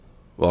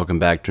Welcome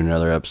back to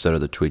another episode of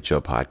the Tweet Show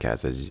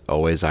podcast. As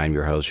always, I'm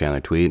your host,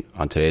 Chandler Tweet.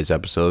 On today's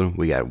episode,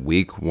 we got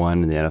week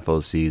 1 in the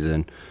NFL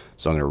season.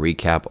 So I'm going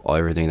to recap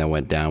everything that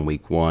went down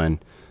week 1.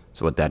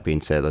 So with that being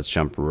said, let's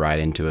jump right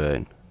into it.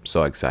 I'm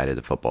so excited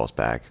the football's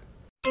back.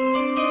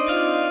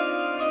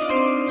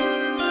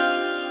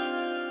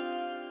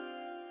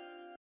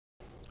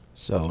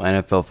 So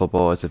NFL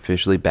football is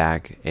officially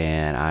back,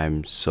 and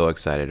I'm so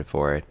excited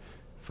for it.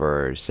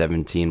 For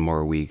 17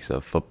 more weeks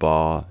of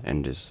football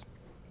and just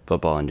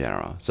football in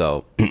general.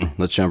 So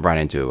let's jump right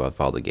into it with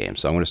all the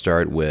games. So I'm going to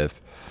start with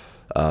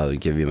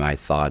give you my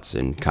thoughts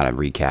and kind of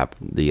recap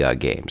the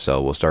game.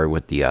 So we'll start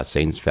with the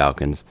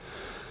Saints-Falcons.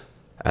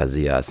 As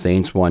the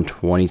Saints won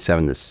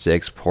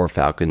 27-6, poor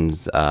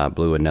Falcons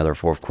blew another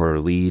fourth quarter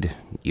lead.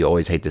 You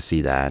always hate to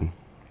see that.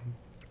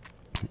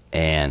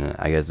 And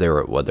I guess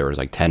there was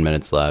like 10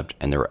 minutes left,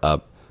 and they were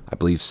up, I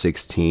believe,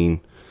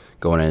 16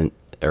 going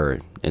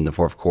in the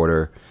fourth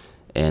quarter.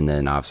 And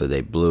then obviously they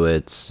blew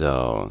it.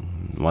 So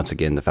once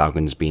again, the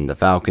Falcons being the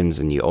Falcons,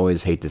 and you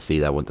always hate to see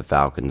that with the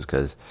Falcons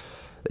because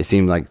they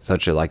seem like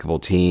such a likable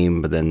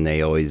team, but then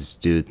they always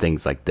do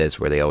things like this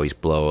where they always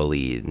blow a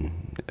lead.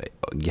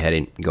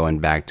 Going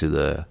back to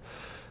the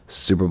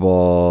Super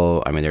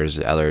Bowl, I mean, there's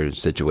other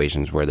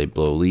situations where they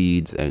blow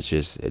leads, and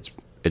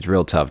it's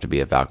real tough to be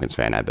a Falcons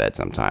fan, I bet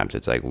sometimes.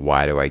 It's like,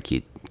 why do I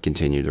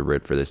continue to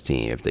root for this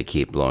team if they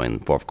keep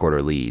blowing fourth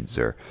quarter leads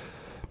or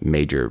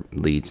major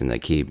leads and they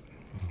keep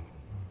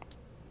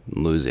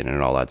losing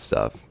and all that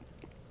stuff?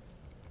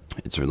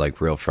 It's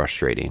like real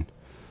frustrating.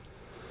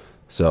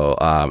 So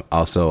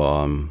also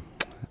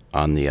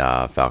on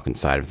the Falcons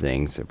side of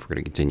things, if we're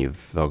going to continue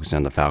focusing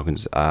on the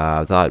Falcons,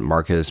 I thought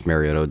Marcus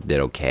Mariota did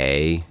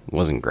okay. It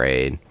wasn't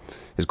great.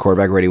 His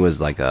quarterback rating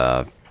was like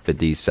a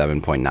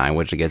 57.9,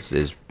 which I guess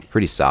is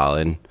pretty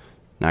solid.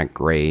 Not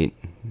great,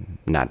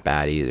 not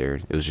bad either.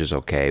 It was just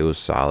okay. It was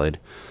solid.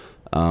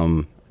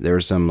 There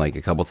were some a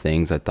couple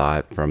things I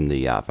thought from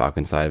the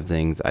Falcons side of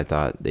things. I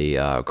thought the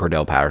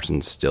Cordell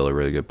Patterson's still a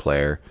really good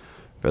player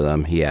for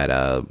them. He had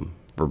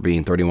for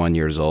being 31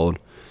 years old,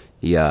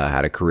 he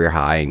had a career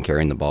high in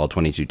carrying the ball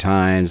 22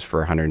 times for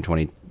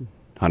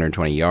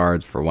 120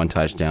 yards for 1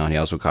 touchdown. He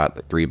also caught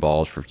 3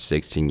 balls for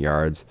 16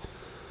 yards.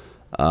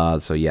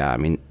 So yeah, I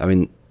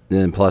mean,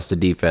 then plus the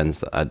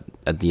defense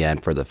at the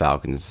end for the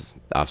Falcons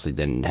obviously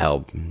didn't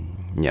help,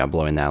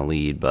 blowing that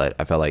lead. But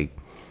I felt like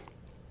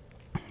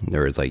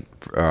there was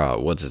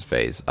what's his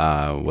face?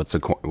 What's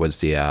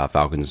the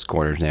Falcons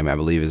corner's name? I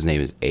believe his name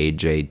is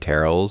AJ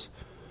Terrells.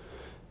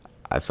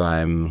 If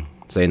I'm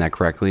saying that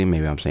correctly,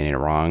 maybe I'm saying it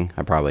wrong.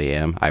 I probably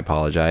am. I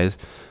apologize.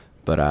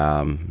 But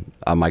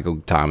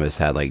Michael Thomas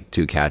had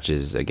 2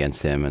 catches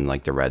against him in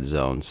the red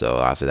zone, so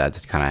obviously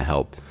that kind of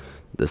helped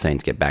the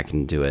Saints get back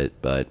into it.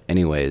 But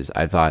anyways,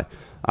 I thought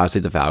obviously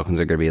the Falcons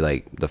are going to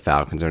be the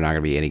Falcons are not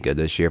going to be any good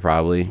this year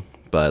probably,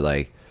 but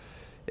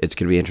it's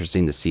going to be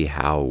interesting to see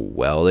how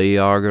well they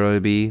are going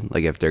to be,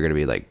 if they're going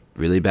to be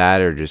really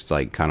bad or just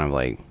kind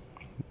of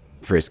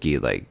frisky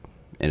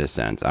in a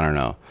sense. I don't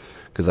know,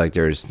 because I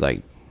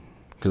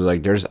feel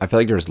like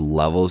there's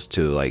levels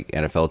to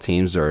NFL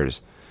teams.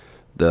 There's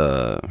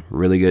the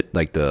really good,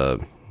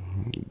 the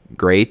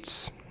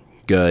greats,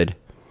 good,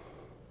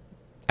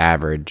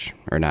 average,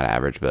 or not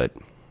average, but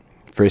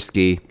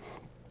frisky,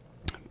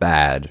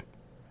 bad,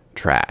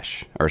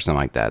 trash, or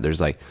something like that.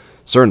 There's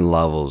certain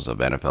levels of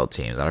NFL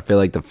teams, and I feel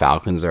like the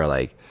Falcons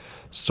are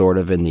sort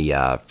of in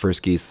the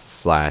frisky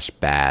 /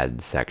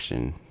 bad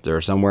section.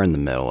 They're somewhere in the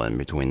middle, in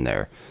between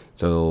there.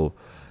 So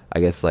I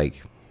guess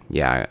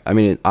yeah, I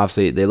mean,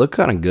 obviously they look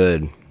kind of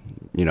good,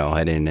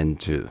 heading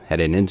into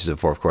the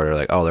fourth quarter.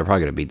 They're probably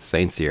gonna beat the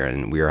Saints here,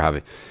 and we were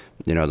having,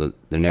 the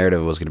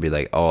narrative was gonna be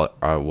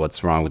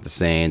what's wrong with the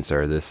Saints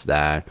or this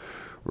that.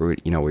 We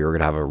were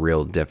gonna have a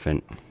real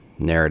different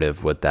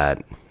narrative with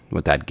that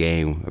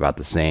game about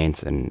the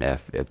Saints and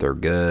if they're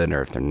good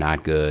or if they're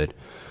not good,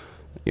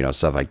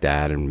 stuff like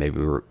that. And maybe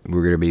we're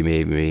gonna be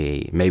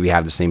maybe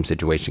have the same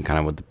situation kind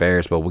of with the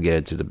Bears, but we'll get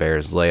into the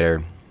Bears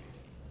later.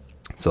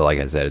 So like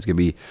I said, it's gonna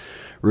be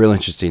real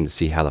interesting to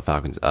see how the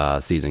Falcons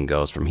season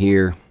goes from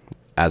here.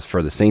 As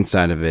for the Saints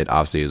side of it,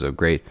 obviously it was a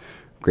great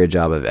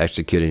job of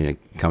executing and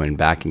coming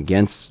back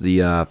against the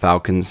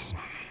Falcons.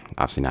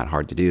 Obviously not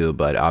hard to do,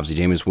 but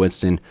obviously Jameis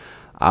Winston,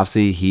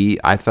 obviously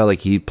I felt like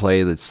he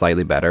played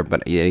slightly better.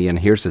 But again,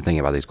 here's the thing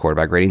about these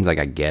quarterback ratings. I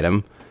get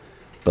him,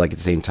 but at the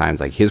same time,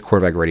 his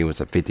quarterback rating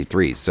was a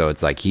 53, so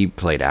it's he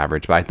played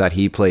average. But I thought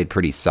he played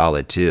pretty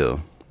solid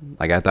too.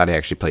 I thought he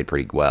actually played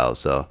pretty well.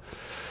 So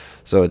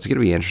it's gonna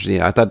be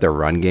interesting. I thought their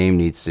run game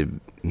needs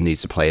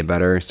to play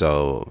better.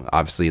 So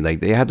obviously,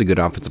 they had the good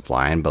offensive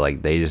line, but I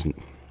just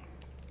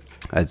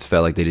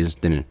felt like they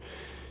just didn't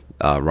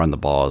run the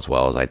ball as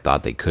well as I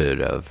thought they could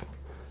have.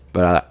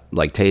 But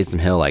Taysom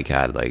Hill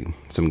had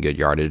some good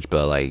yardage,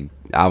 but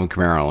Alvin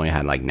Kamara only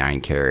had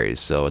 9 carries.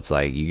 So it's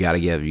you gotta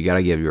give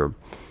your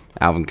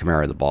Alvin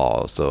Kamara the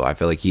ball. So I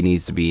feel like he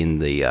needs to be in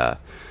the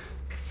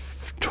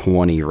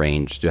 20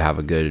 range to have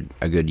a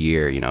good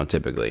year,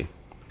 typically.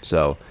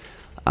 So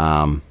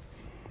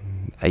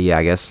yeah,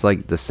 I guess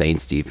the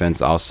Saints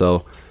defense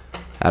also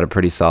had a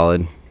pretty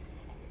solid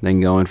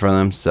thing going for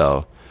them.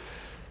 So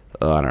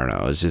I don't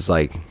know. It's just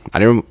like I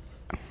didn't.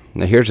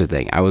 Now here's the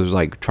thing. I was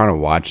like trying to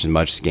watch as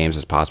much games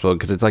as possible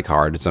because it's like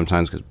hard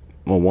sometimes. Because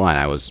well, one,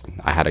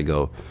 I had to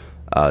go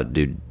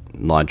do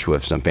lunch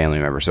with some family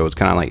members, so it's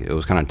kind of like it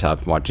was kind of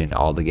tough watching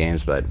all the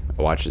games, but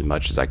I watched as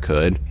much as I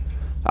could,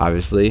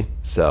 obviously.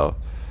 So,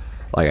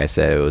 like I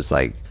said, it was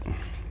like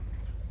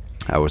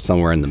I was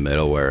somewhere in the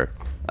middle where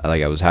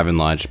like I was having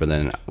lunch, but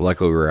then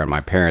luckily we were at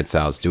my parents'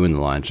 house doing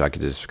the lunch. I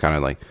could just kind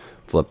of like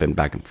flip it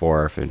back and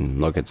forth and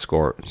look at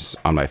scores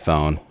on my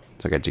phone.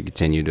 So I got to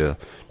continue to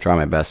try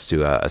my best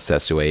to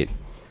assessate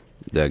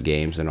the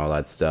games and all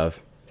that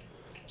stuff.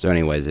 So,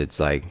 anyways, it's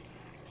like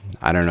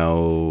I don't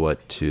know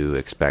what to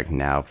expect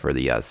now for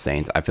the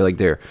Saints. I feel like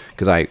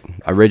because I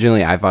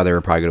thought they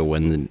were probably going to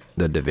win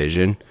the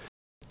division.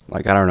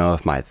 Like I don't know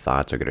if my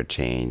thoughts are going to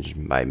change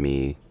by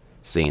me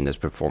seeing this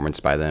performance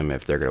by them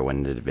if they're going to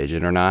win the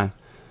division or not.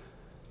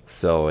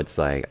 So it's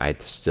like I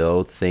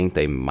still think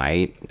they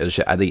might.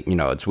 I think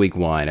it's week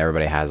 1.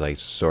 Everybody has like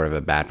sort of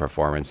a bad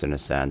performance in a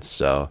sense.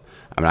 So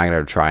I'm not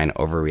going to try and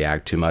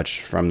overreact too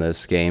much from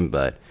this game,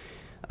 but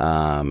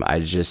I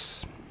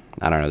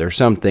don't know. There's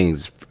some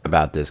things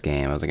about this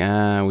game. I was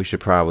like, we should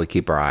probably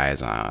keep our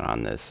eyes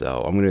on this.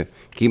 So I'm going to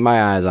keep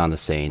my eyes on the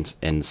Saints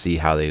and see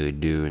how they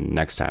would do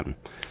next time,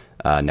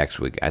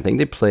 next week. I think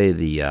they play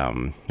the,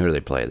 who do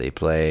they play? They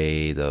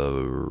play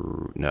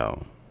who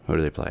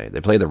do they play?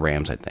 They play the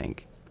Rams, I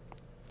think.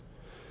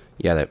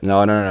 Yeah,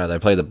 no. They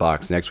play the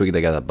Bucs. Next week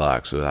they got the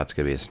Bucs, so that's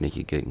going to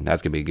be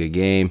that's going to be a good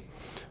game.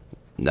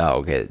 No,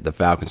 okay, the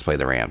Falcons play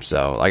the Rams.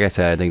 So, like I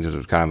said, I think this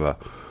was kind of a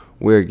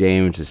weird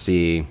game to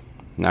see.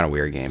 Not a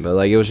weird game, but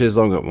like it was just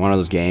one of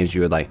those games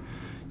you would like,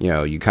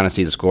 you kind of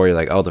see the score, you're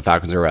like, oh, the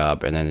Falcons are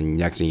up, and then the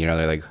next thing you know,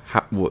 they're like,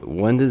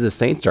 when did the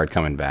Saints start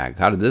coming back?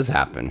 How did this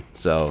happen?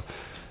 So,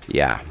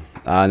 yeah.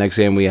 Next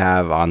game we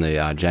have on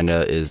the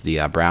agenda is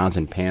the Browns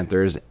and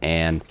Panthers,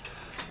 and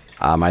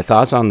my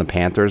thoughts on the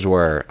Panthers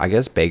were, I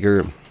guess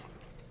Baker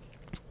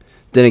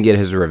didn't get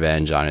his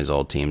revenge on his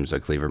old teams, the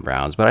Cleveland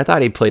Browns, but I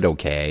thought he played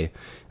okay.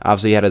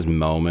 Obviously, he had his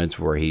moments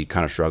where he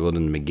kind of struggled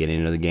in the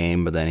beginning of the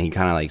game, but then he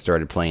kind of like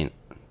started playing,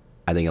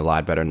 I think, a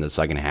lot better in the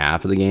second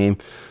half of the game.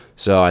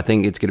 So I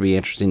think it's going to be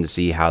interesting to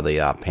see how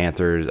the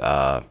Panthers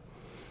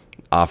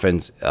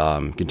offense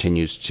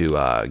continues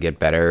to get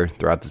better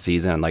throughout the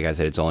season. And like I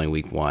said, it's only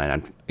week 1. I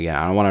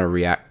don't want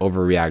to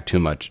overreact too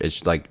much.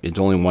 It's like it's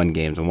only one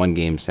game, so one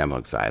game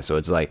sample size. So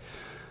it's like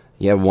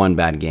you have one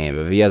bad game.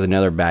 If he has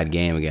another bad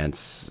game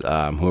against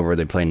whoever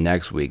they play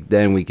next week,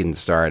 then we can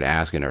start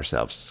asking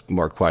ourselves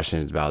more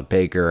questions about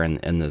Baker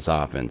and this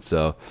offense.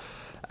 So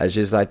it's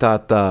just I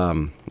thought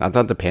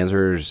the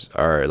Panthers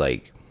are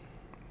like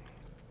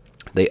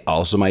they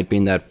also might be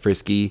in that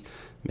frisky,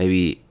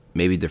 maybe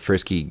the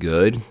frisky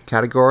good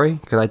category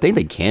because I think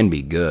they can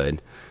be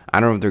good. I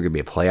don't know if they're gonna be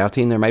a playoff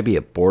team. There might be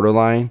a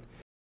borderline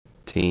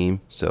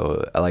team.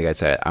 So like I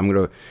said, I'm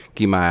gonna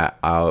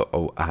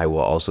I will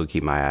also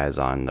keep my eyes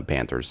on the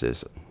Panthers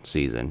this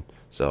season.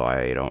 So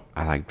I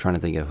like trying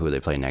to think of who they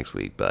play next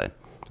week, but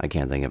I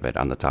can't think of it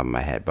on the top of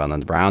my head. But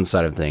on the Browns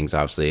side of things,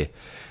 obviously,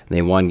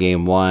 they won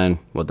game 1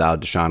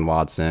 without Deshaun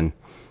Watson,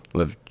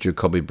 with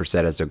Jacoby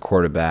Brissett as their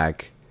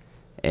quarterback.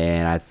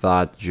 And I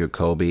thought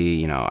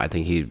Jacoby, I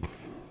think he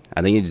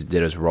just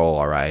did his role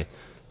all right.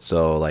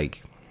 So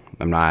like,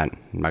 I'm not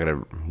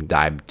gonna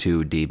dive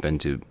too deep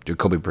into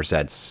Jacoby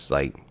Brissett's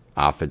like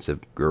offensive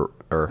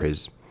or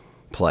his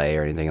play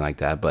or anything like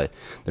that. But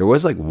there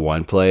was like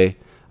one play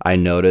I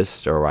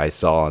noticed or I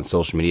saw on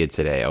social media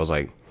today. I was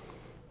like,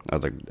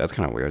 that's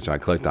kind of weird. So I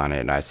clicked on it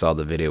and I saw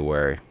the video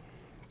where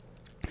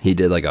he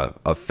did like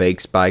a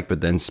fake spike, but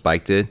then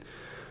spiked it,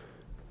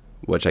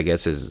 which I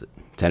guess is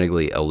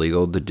technically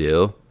illegal to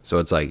do. So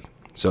it's like,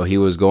 so he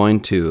was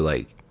going to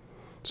like,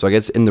 so I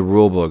guess in the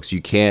rule books,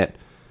 you can't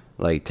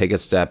like take a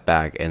step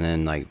back and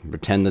then like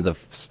pretend that the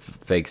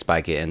fake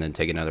spike it and then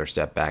take another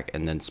step back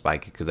and then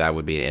spike it because that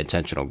would be an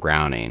intentional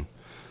grounding.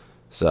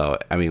 So,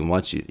 I mean,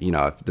 once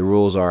if the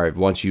rules are,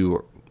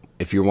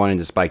 if you're wanting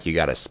to spike, you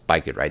got to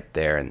spike it right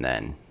there and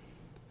then.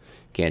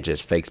 Can't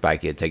just fake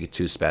spike it, take it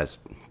two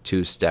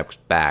steps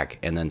back,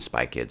 and then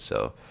spike it.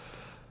 So,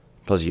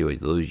 plus you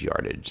would lose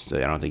yardage. So,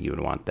 I don't think you would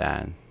want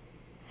that.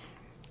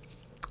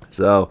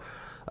 So,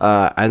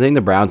 I think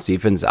the Browns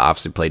defense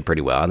obviously played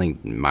pretty well. I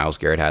think Myles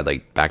Garrett had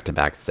like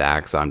back-to-back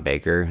sacks on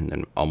Baker and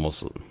then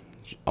almost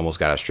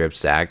got a strip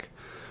sack.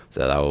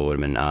 So that would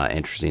have been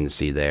interesting to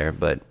see there.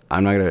 But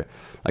I'm not gonna,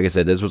 like I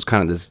said, this was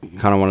kind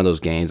of one of those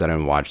games I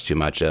didn't watch too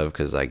much of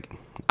because like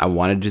I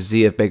wanted to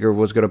see if Baker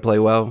was gonna play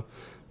well.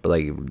 But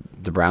like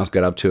the Browns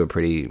got up to a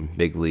pretty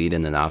big lead,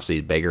 and then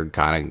obviously Baker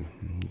kind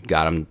of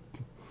got him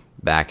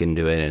back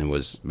into it and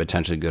was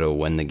potentially going to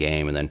win the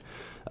game. And then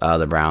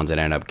the Browns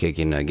ended up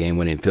kicking a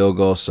game-winning field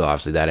goal, so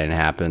obviously that didn't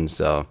happen.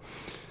 So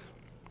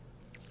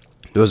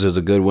this was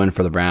a good win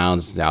for the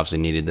Browns. They obviously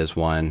needed this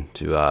one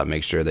to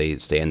make sure they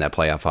stay in that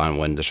playoff hunt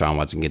when Deshaun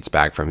Watson gets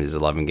back from his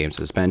 11-game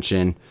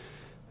suspension.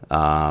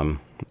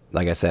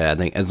 Like I said, I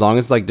think as long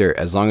as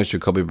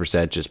Jacoby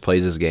Brissett just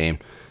plays his game,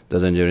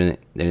 doesn't do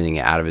anything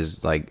out of his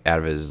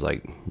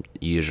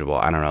usual.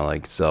 I don't know,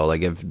 so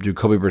if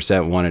Jacoby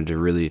Brissett wanted to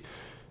really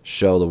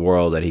show the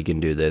world that he can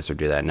do this or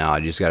do that, now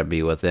you just got to be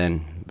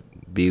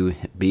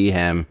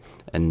him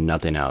and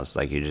nothing else.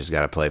 Like, you just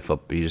got to play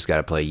football. You just got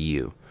to play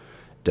you.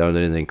 Don't do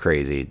anything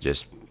crazy.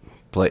 Just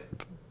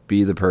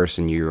be the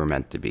person you were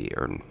meant to be,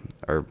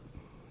 or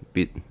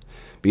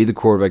be the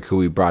quarterback who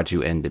we brought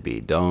you in to be.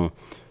 Don't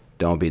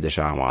be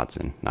Deshaun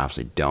Watson.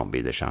 Obviously, don't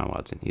be Deshaun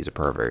Watson. He's a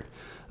pervert.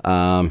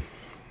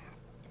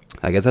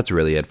 I guess that's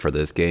really it for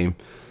this game.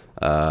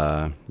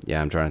 Yeah,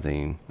 I'm trying to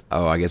think.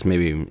 Oh, I guess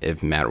maybe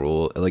if Matt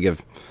Rule,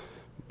 if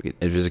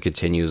it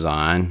continues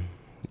on,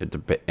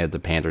 if the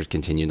Panthers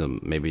continue to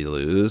maybe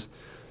lose,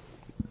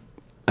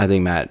 I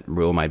think Matt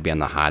Rule might be on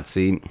the hot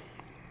seat.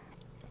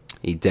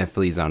 He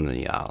definitely is on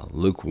the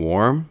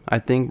lukewarm, I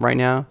think, right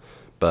now.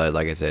 But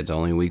like I said, it's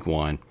only week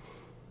 1.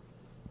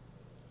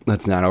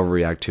 Let's not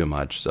overreact too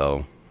much.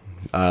 So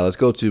let's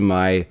go to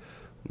my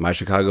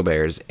Chicago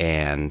Bears.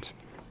 And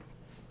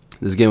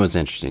this game was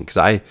interesting because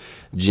I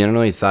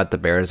generally thought the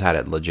Bears had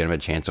a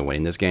legitimate chance of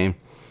winning this game.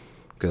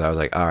 Because I was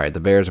like, all right,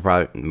 the Bears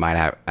might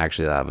have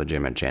a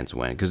legitimate chance to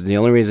win. Because the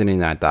only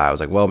reason I thought, I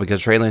was like, well,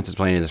 because Trey Lance is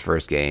playing in his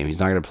first game, he's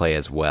not going to play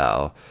as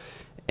well.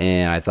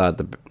 And I thought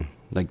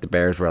the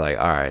Bears were like,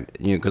 all right,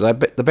 because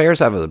the Bears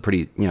have a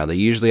pretty, they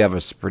usually have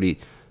a pretty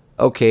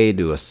okay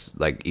to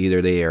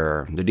either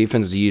the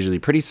defense is usually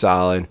pretty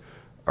solid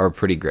or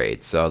pretty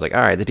great. So I was like,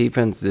 all right, the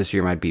defense this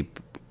year might be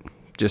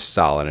just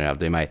solid enough.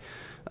 They might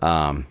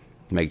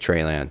make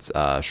Trey Lance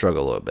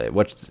struggle a little bit,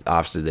 which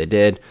obviously they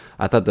did.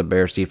 I thought the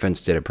Bears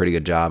defense did a pretty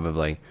good job of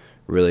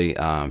really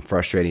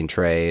frustrating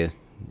Trey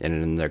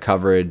and in their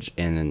coverage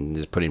and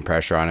just putting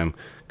pressure on him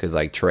because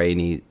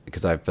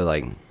because I feel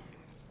like,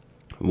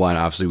 one,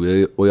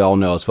 obviously we all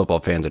know as football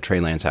fans that Trey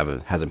Lance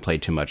hasn't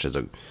played too much as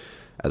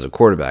a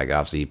quarterback.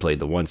 Obviously he played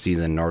the one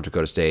season in North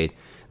Dakota State,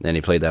 then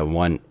he played that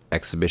one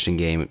exhibition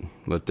game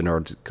with the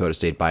North Dakota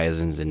State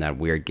Bisons in that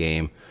weird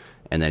game.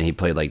 And then he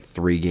played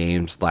 3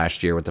 games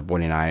last year with the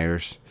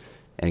 49ers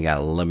and he got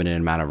a limited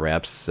amount of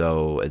reps.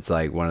 So it's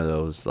one of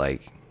those, we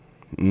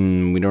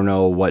don't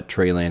know what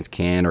Trey Lance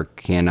can or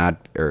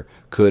cannot or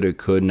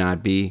could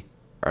not be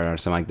or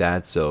something like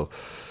that. So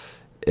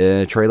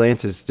Trey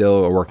Lance is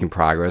still a work in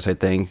progress, I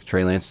think.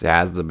 Trey Lance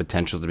has the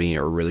potential to be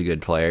a really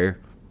good player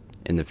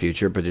in the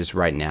future, but just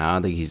right now,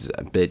 I think he's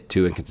a bit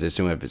too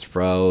inconsistent with his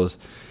throws.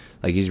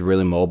 He's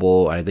really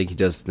mobile, and I think he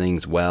does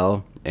things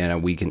well,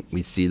 and we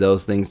see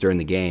those things during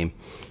the game.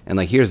 And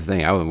here's the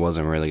thing, I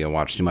wasn't really gonna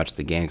watch too much of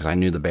the game because I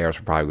knew the Bears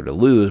were probably going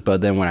to lose.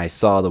 But then when I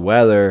saw the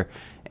weather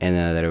and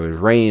that it was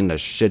raining a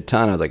shit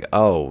ton, I was like,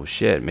 oh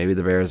shit, maybe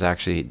the Bears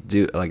actually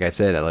do. Like I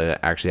said,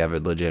 actually have a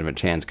legitimate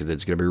chance because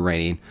it's gonna be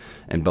raining,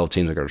 and both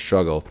teams are gonna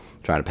struggle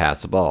trying to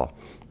pass the ball.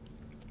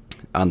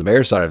 On the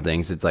Bears side of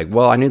things, it's I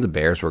knew the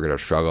Bears were going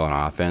to struggle on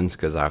offense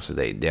because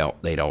obviously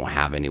they don't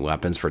have any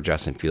weapons for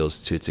Justin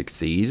Fields to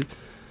succeed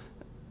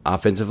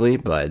offensively.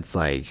 But it's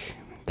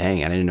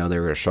dang, I didn't know they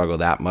were going to struggle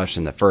that much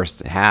in the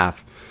first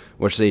half,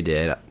 which they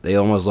did. They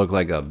almost looked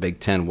like a Big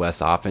Ten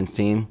West offense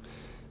team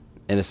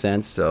in a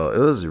sense. So it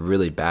was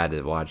really bad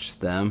to watch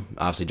them.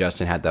 Obviously,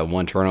 Justin had that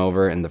one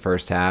turnover in the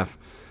first half.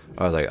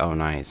 I was like, oh,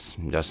 nice.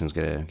 Justin's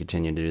going to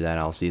continue to do that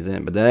all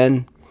season. But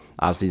then,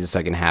 obviously, the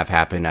second half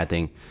happened, I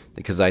think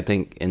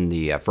in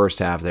the first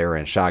half they were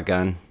in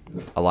shotgun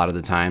a lot of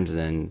the times,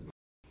 and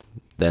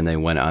then they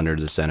went under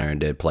the center and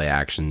did play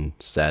action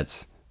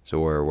sets, so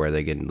where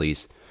they could at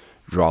least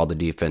draw the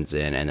defense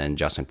in, and then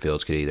Justin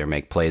Fields could either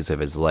make plays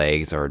with his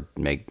legs or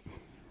make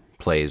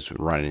plays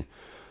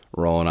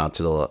rolling out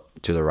to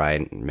the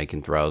right,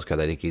 making throws,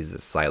 because I think he's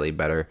slightly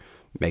better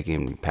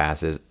making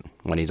passes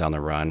when he's on the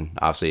run.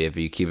 Obviously, if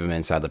you keep him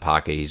inside the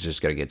pocket, he's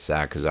just going to get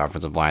sacked because the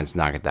offensive line's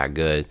not that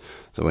good.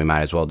 So we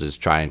might as well just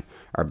try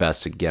our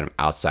best to get him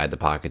outside the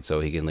pocket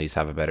so he can at least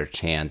have a better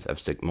chance of,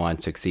 one,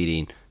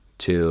 succeeding,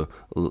 two,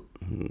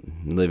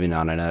 living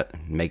on it,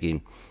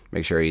 make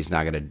sure he's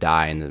not going to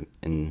die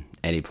in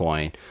any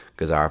point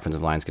because our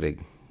offensive line's going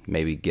to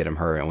maybe get him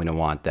hurt, and we don't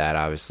want that,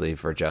 obviously,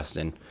 for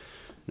Justin.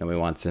 Nobody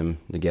wants him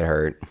to get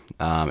hurt.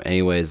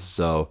 Anyways,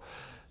 so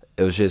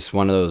it was just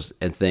one of those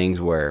things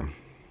where,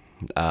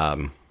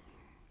 that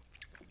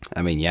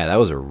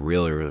was a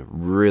really,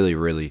 really,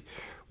 really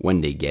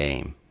windy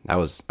game.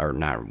 Or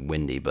not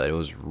windy, but it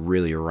was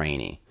really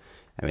rainy.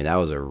 That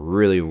was a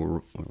really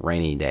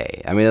rainy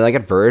day.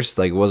 At first,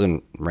 it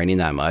wasn't raining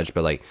that much,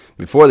 but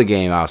before the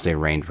game, obviously it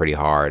rained pretty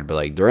hard.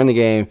 But during the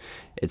game,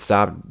 it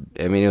stopped.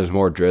 It was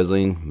more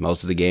drizzling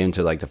most of the game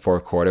to the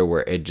fourth quarter,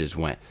 where it just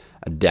went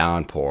a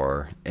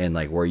downpour and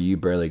where you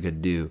barely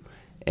could do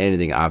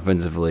anything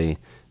offensively.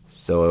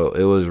 So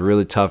it was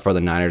really tough for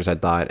the Niners, I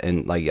thought.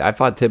 And I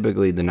thought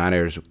typically the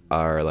Niners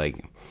are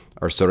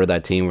sort of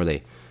that team where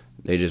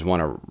they just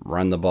want to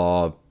run the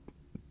ball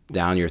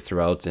down your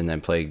throats and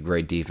then play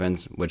great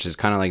defense, which is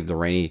kind of the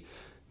rainy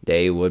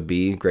day would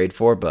be great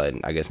for, but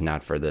I guess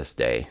not for this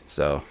day.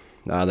 So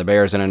the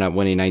Bears ended up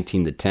winning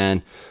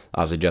 19-10.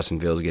 Obviously, Justin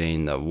Fields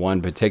getting the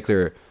one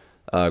particular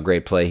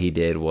great play he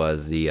did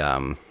was the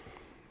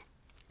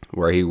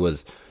where he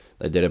was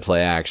They did a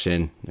play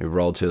action. He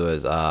rolled to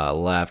his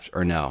left,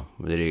 or no,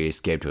 did he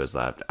escape to his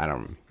left? I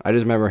don't. I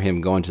just remember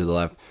him going to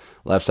the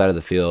left side of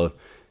the field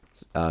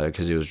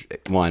because he was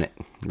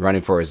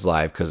running for his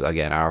life. Because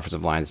again, our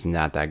offensive line is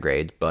not that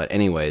great. But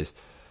anyways,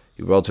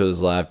 he rolled to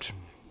his left.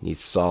 He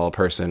saw a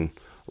person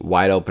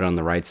wide open on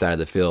the right side of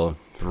the field.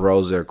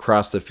 Throws it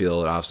across the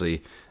field.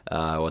 Obviously,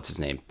 what's his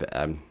name?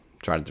 I'm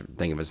trying to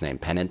think of his name.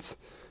 Penance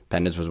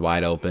was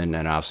wide open,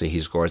 and obviously he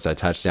scores that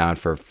touchdown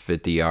for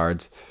 50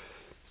 yards.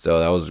 So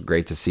that was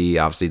great to see.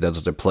 Obviously, those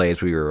are the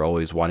plays we were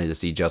always wanting to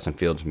see Justin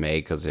Fields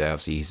make, because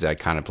obviously he's that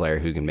kind of player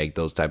who can make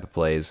those type of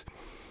plays.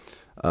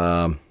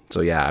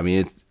 So yeah, I mean,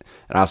 and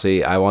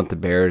obviously I want the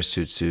Bears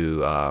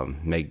to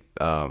make.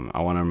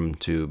 I want them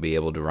to be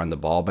able to run the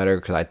ball better,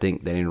 because I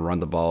think they didn't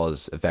run the ball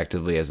as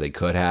effectively as they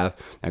could have.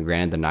 Now,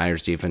 granted, the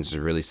Niners defense is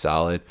really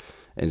solid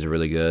and is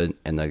really good,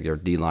 and their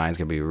D lines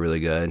can be really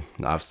good,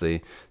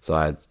 obviously.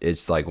 So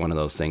it's like one of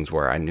those things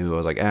where I knew I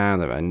was like, I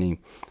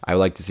would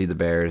like to see the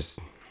Bears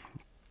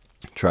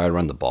try to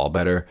run the ball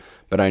better,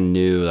 but I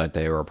knew that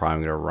they were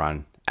probably going to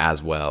run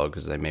as well,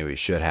 because they maybe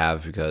should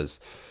have, because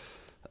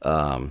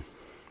the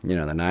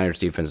Niners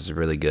defense is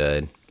really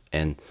good,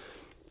 and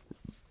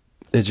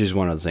it's just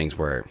one of those things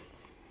where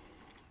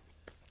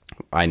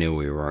I knew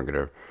we weren't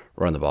going to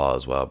run the ball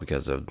as well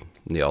because of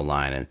the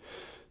O-line and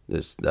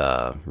this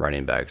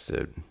running backs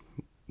that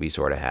we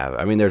sort of have.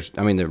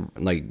 They're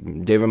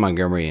like David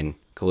Montgomery and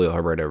Khalil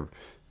Herbert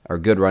are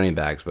good running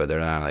backs, but they're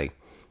not like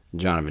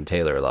Jonathan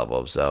Taylor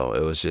level. So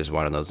it was just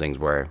one of those things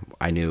where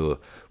I knew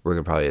we're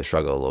going to probably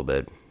struggle a little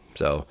bit.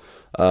 So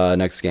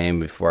next game,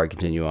 before I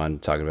continue on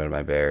talking about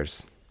my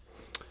Bears,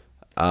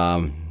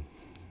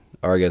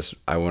 or I guess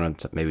I want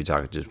to maybe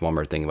talk just one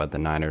more thing about the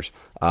Niners.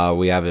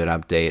 We have an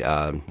update.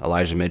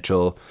 Elijah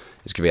Mitchell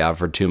is going to be out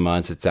for 2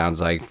 months, it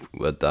sounds like,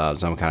 with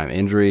some kind of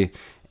injury.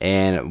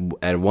 And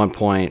at one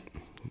point,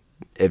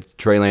 if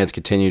Trey Lance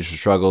continues to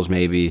struggles,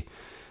 maybe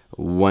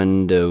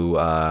when do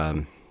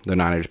the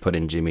Niners put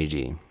in Jimmy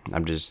G?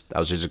 That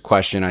was just a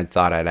question I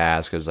thought I'd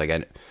ask. Because like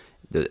at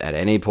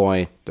any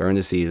point during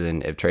the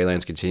season, if Trey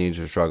Lance continues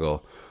to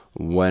struggle,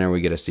 when are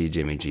we going to see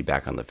Jimmy G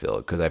back on the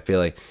field? Because I feel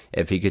like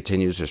if he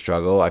continues to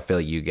struggle, I feel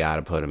like you got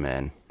to put him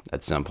in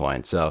at some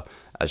point. So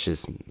that's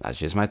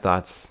just my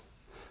thoughts.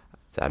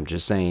 I'm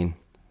just saying.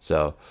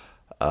 So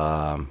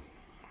I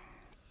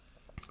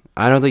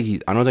don't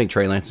think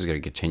Trey Lance is going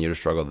to continue to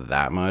struggle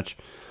that much.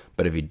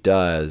 But if he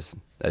does,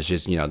 that's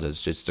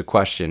just a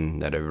question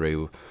that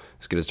everybody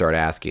is going to start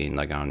asking,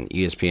 like on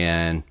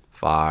ESPN,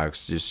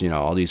 Fox, just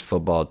all these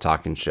football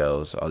talking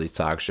shows, all these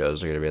talk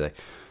shows are going to be like,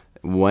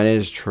 when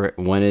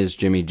is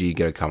Jimmy G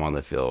going to come on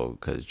the field?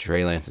 Because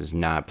Trey Lance is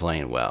not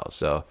playing well.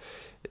 So,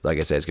 like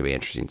I said, it's going to be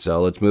interesting.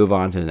 So let's move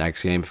on to the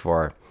next game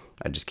before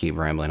I just keep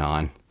rambling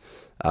on.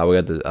 We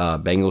got the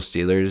Bengals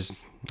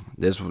Steelers.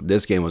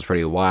 This game was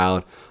pretty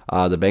wild.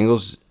 The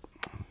Bengals,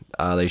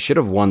 they should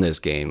have won this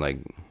game. Like,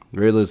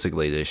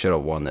 realistically, they should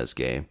have won this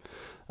game.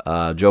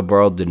 Joe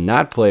Burrow did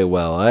not play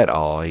well at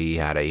all. He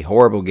had a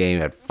horrible game.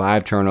 Had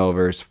 5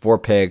 turnovers, 4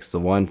 picks, the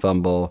 1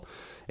 fumble.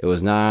 It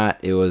was not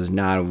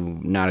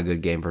a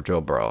good game for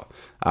Joe Burrow.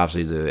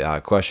 Obviously,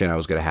 the question I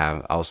was going to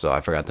have, also,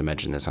 I forgot to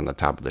mention this on the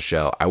top of the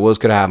show. I was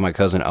going to have my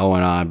cousin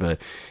Owen on,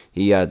 but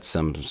he had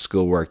some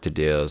schoolwork to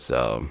do,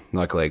 so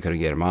luckily I couldn't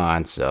get him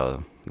on.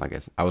 So, like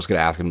I was going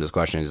to ask him this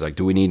question. He's like,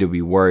 do we need to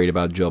be worried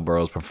about Joe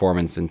Burrow's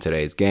performance in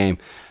today's game?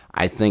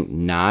 I think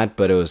not,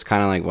 but it was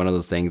kind of like one of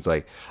those things,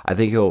 like, I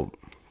think he'll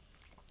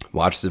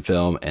watch the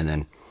film and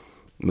then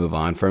move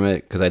on from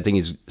it, because I think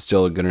he's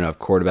still a good enough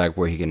quarterback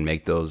where he can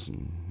make those.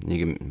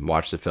 You can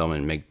watch the film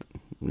and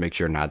make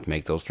sure not to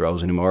make those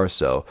throws anymore.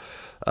 So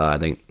I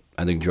think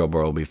Joe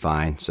Burrow will be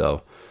fine.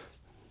 So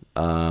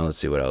let's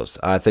see what else.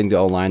 I think the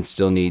O-line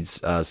still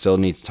needs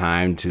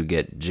time to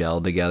get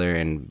gelled together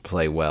and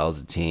play well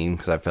as a team,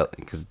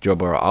 because Joe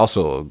Burrow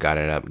also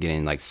ended up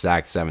getting like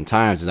sacked 7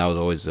 times, and that was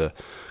always a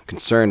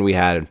concern we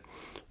had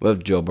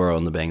with Joe Burrow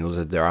and the Bengals,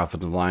 that their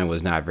offensive line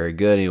was not very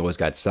good. He always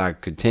got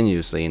sacked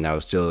continuously, and that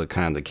was still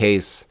kind of the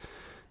case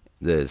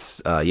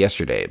this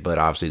yesterday. But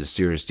obviously the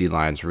Steelers'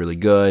 D-line is really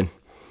good.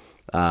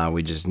 I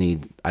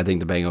think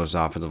the Bengals'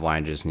 offensive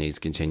line just needs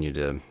to continue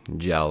to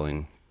gel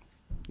and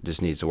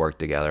just needs to work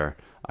together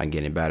on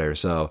getting better.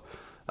 So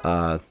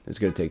it's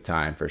going to take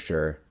time for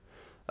sure.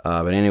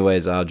 But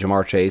anyways,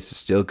 Jamar Chase is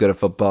still good at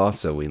football,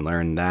 so we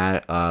learned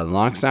that.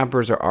 Long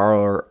snappers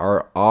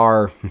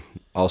are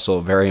also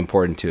very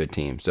important to a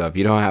team. So if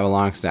you don't have a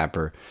long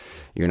snapper,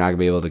 you're not going to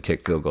be able to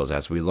kick field goals,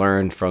 as we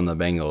learned from the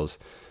Bengals.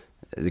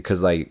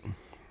 Because like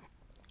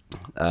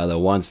the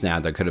one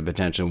snap that could have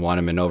potentially won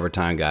him in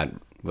overtime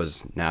was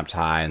snapped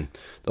high, and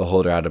the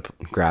holder had to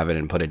grab it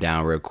and put it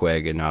down real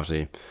quick. And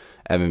obviously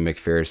Evan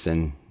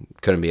McPherson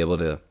couldn't be able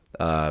to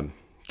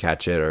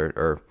catch it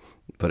or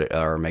put it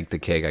or make the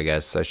kick, I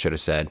guess I should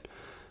have said.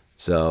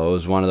 So it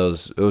was one of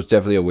those. It was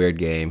definitely a weird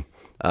game.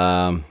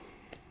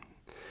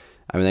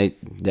 They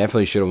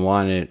definitely should have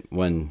won it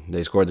when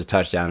they scored the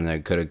touchdown, and they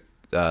could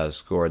have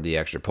scored the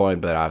extra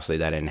point, but obviously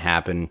that didn't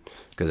happen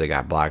because they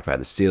got blocked by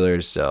the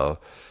Steelers. So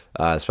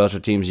special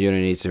teams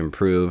unit needs to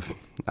improve.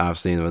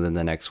 obviously within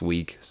the next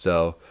week.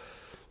 So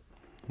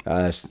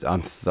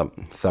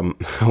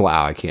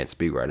wow, I can't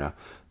speak right now.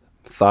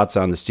 Thoughts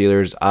on the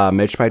Steelers?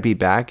 Mitch might be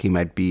back. He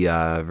might be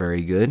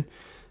very good.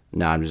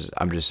 No,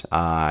 I'm just.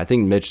 I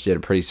think Mitch did a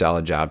pretty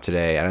solid job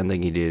today. I don't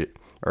think he did,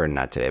 or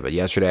not today, but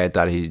yesterday. I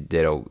thought he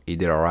did all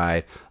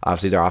right.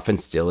 Obviously, their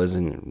offense still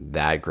isn't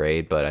that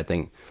great, but I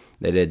think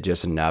they did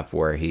just enough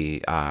where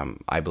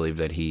I believe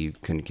that he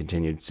can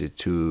continue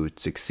to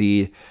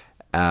succeed.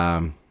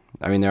 I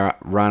mean, their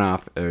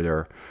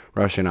their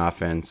rushing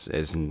offense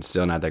is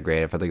still not that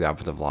great. I feel like the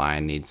offensive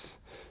line needs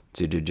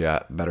to do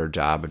better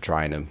job of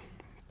trying to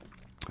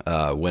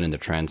win in the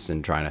trench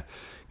and trying to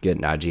get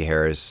Najee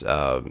Harris,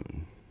 more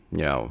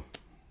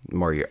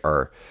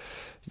or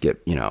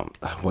get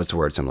what's the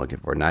words I'm looking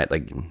for? Not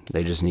like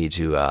they just need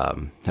to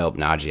help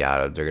Najee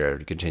out. If they're going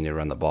to continue to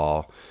run the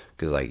ball,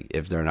 because like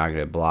if they're not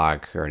going to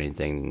block or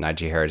anything,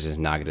 Najee Harris is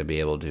not going to be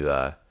able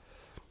to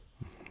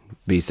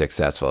be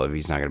successful if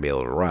he's not going to be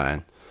able to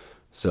run.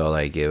 So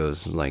like it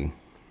was like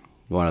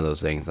one of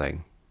those things. Like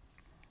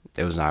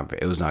it was not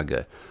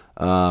good.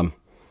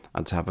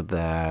 On top of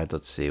that,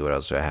 let's see what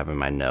else do I have in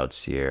my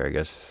notes here. I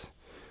guess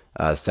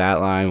stat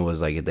line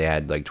was like they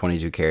had like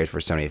 22 carries for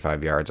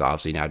 75 yards.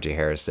 Obviously, Najee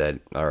Harris said,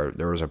 or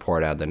there was a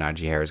report out that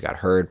Najee Harris got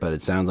hurt, but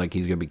it sounds like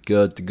he's gonna be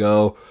good to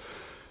go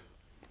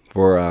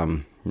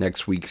for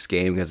next week's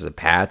game against the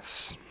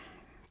Pats.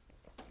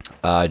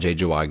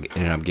 J.J. Watt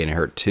ended up getting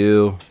hurt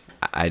too.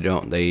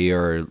 They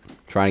are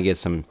trying to get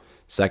some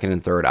second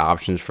and third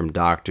options from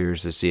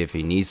doctors to see if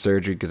he needs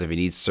surgery, because if he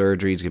needs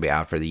surgery, he's going to be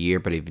out for the year.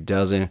 But if he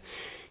doesn't,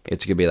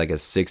 it's going to be like a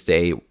 6 to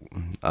 8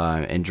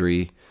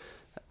 injury.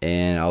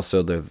 And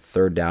also the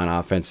third down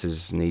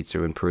offenses needs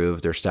to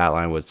improve. Their stat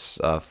line was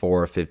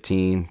 4 of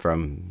 15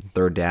 from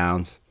third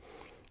downs.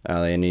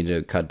 They need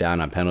to cut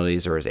down on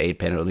penalties. There was 8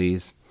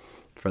 penalties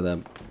for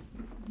them.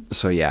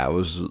 So yeah, it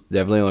was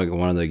definitely like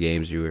one of the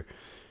games you were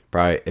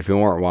probably, if you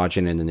weren't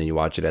watching it and then you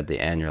watch it at the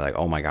end, you're like,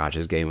 oh my gosh,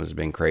 this game has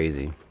been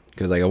crazy.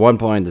 Because like at one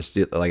point,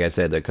 like I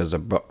said, because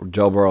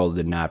Joe Burrow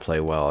did not play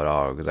well at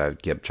all, because I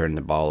kept turning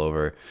the ball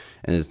over,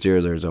 and the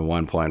Steelers at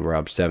one point were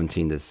up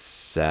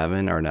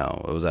 17-7, or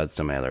no, it was at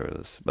some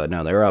others, but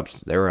no, they were up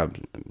a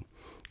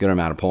good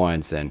amount of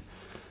points, and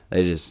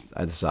I just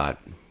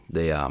thought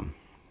they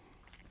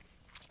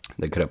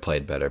could have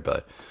played better.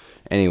 But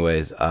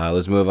anyways,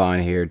 let's move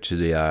on here to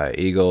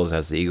the Eagles,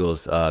 as the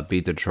Eagles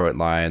beat the Detroit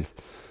Lions.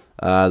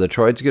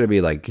 Detroit's gonna be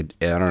like,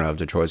 I don't know if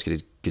Detroit's gonna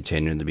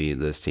continue to be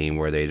this team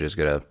where they just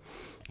gonna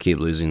keep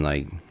losing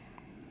like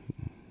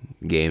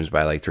games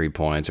by like 3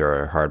 points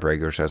or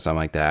heartbreakers or something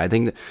like that. I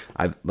think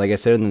that like I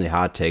said in the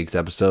hot takes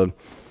episode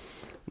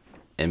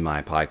in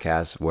my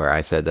podcast, where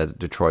I said that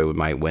Detroit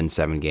might win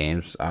 7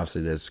 games.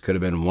 Obviously, this could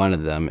have been one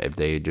of them if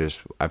they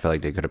just, I feel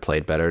like they could have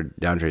played better.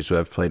 DeAndre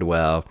Swift played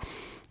well.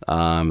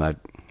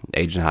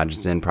 Agent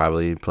Hodgson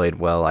probably played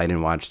well. I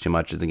didn't watch too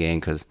much of the game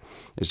because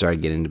it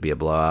started getting to be a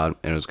blowout,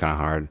 and it was kind of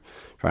hard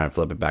trying to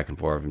flip it back and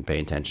forth and pay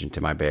attention to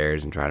my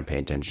Bears and trying to pay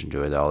attention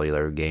to all the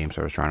other games.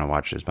 So I was trying to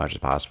watch as much as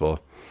possible.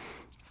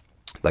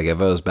 Like if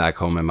I was back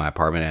home in my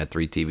apartment and had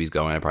 3 TVs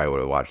going, I probably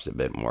would have watched a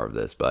bit more of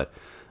this. But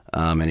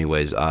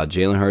anyways,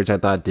 Jalen Hurts, I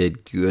thought,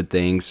 did good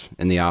things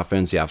in the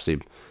offense. I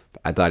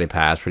thought he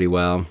passed pretty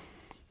well.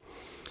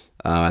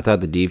 I thought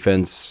the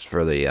defense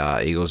for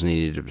the Eagles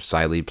needed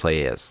to play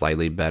it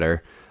slightly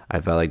better.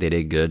 I felt like they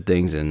did good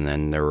things, and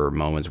then there were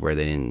moments where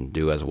they didn't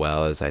do as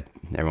well as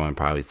everyone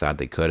probably thought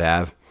they could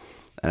have.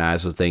 And I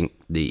also think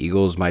the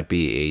Eagles might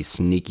be a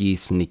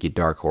sneaky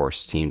dark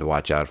horse team to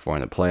watch out for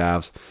in the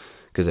playoffs.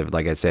 Because,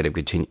 like I said, if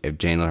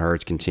Jalen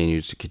Hurts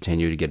continues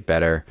to get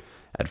better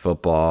at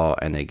football,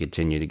 and they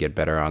continue to get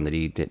better on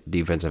the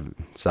defensive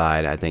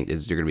side, I think they're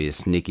going to be a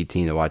sneaky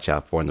team to watch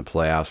out for in the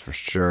playoffs for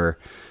sure.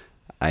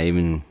 I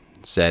even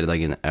said,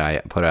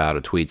 I put out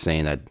a tweet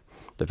saying that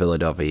the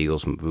Philadelphia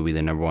Eagles will be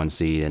the number 1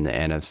 seed in the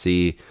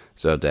NFC.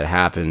 So if that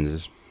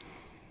happens,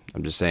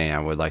 I'm just saying I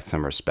would like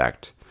some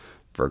respect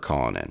for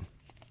calling it.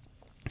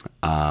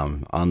 I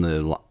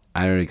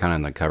already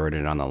kind of covered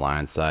it on the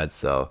Lions side,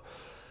 so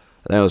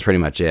that was pretty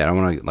much it. I don't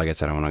want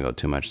to go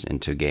too much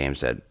into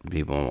games that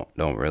people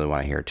don't really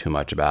want to hear too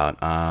much about.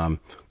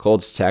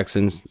 Colts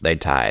Texans, they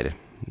tied.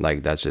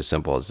 Like, that's just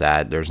simple as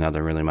that. There's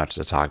nothing really much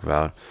to talk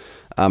about.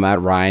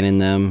 Matt Ryan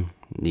and them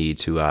need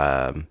to.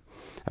 I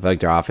feel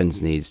like their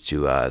offense needs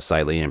to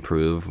slightly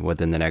improve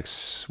within the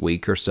next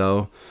week or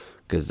so,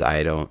 because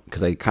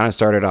they kind of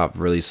started off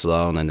really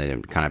slow, and then they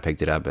kind of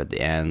picked it up at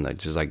the end,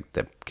 just like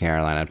the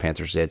Carolina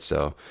Panthers did.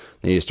 So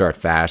they need to start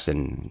fast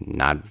and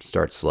not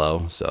start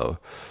slow. So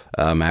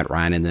Matt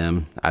Ryan and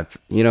them,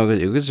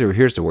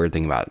 here's the weird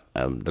thing about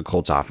the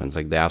Colts offense.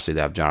 Like, they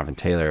have Jonathan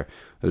Taylor,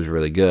 who's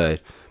really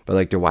good, but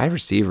like their wide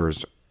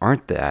receivers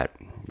aren't that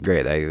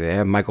great. They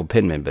have Michael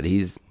Pittman, but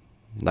he's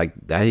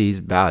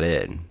about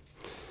it.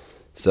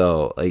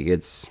 So like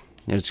it's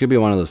gonna be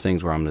one of those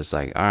things where I'm just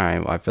like, all right,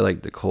 well, I feel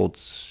like the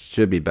Colts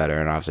should be better,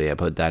 and obviously I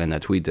put that in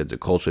that tweet that the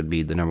Colts should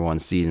be the number 1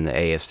 seed in the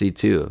AFC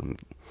too.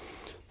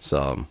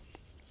 So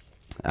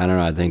I don't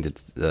know. I think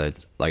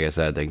that like I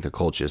said, I think the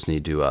Colts just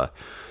need to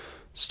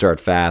start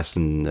fast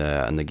in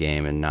the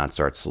game and not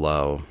start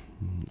slow,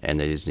 and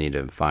they just need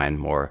to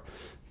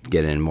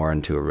get in more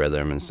into a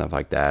rhythm and stuff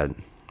like that.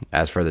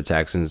 As for the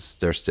Texans,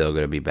 they're still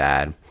going to be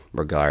bad,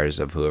 regardless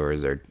of whoever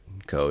their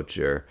coach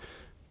or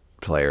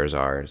players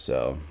are.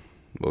 So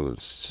it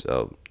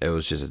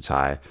was just a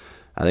tie.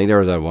 I think there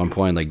was at one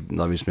point like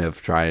Lovie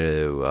Smith trying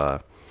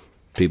to.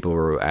 People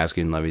were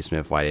asking Lovie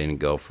Smith why he didn't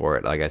go for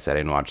it. Like I said, I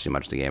didn't watch too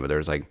much of the game, but there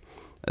was like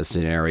a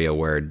scenario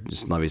where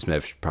just Lovie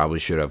Smith probably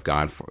should have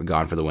gone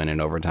for the win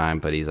in overtime,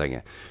 but he's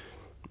like,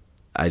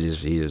 I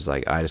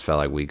just felt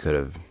like we could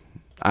have.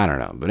 I don't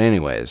know, but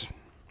anyways,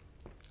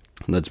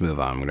 let's move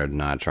on. I'm gonna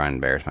not try and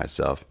embarrass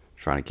myself.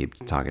 I'm trying to keep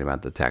talking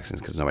about the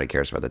Texans because nobody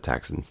cares about the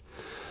Texans.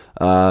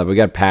 We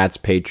got Pats,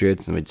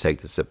 Patriots. Let me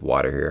take a sip of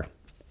water here.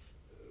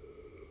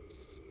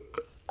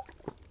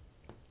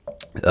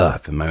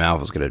 My mouth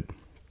was gonna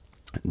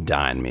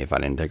die on me if I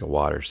didn't take a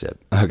water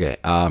sip. Okay.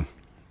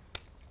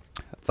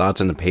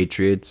 Thoughts on the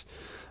Patriots?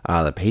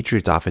 The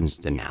Patriots offense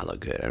did not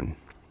look good. And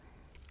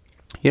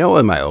you know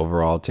what my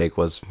overall take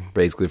was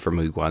basically from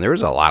week one? There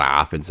was a lot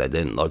of offense that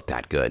didn't look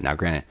that good. Now,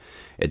 granted,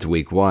 it's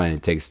week one.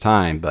 It takes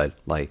time. But,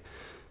 like,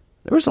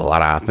 there was a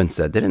lot of offense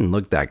that didn't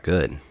look that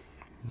good.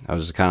 I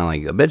was just kind of,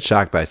 like, a bit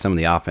shocked by some of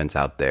the offense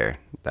out there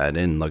that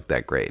didn't look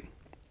that great.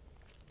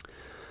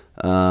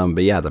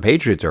 But, yeah, the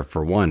Patriots are,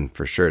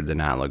 for sure, did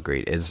not look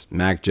great. Is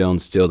Mac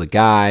Jones still the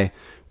guy?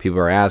 People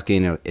are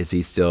asking, is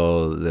he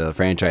still the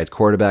franchise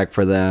quarterback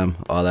for them?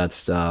 All that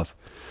stuff.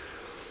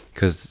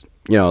 Because,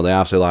 they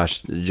obviously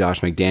lost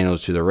Josh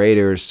McDaniels to the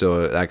Raiders,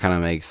 so that kind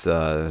of makes,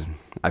 I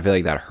feel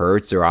like that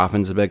hurts their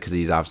offense a bit because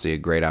he's obviously a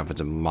great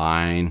offensive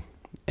mind,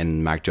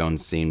 and Mac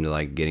Jones seemed to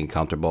like getting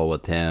comfortable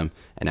with him,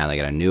 and now they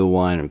got a new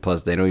one, and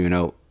plus they don't even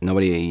know,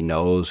 nobody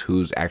knows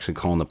who's actually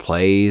calling the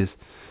plays,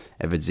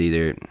 if it's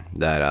either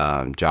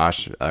that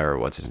Josh, or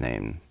what's his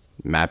name,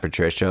 Matt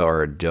Patricia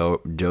or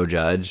Joe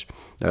Judge.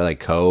 They're like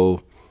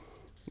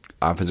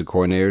co-offensive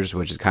coordinators,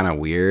 which is kind of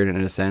weird in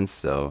a sense,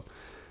 so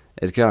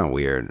it's kind of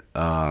weird.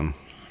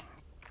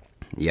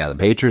 Yeah, the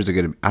Patriots are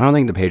good. I don't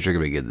think the Patriots are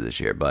going to be good this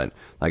year, but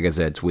like I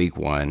said, it's week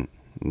one.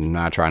 I'm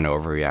not trying to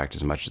overreact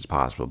as much as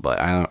possible, but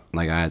I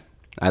think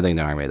they're not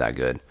going to be that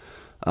good.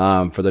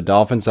 For the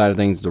Dolphins side of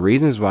things, the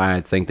reasons why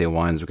I think they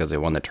won is because they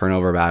won the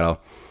turnover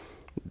battle,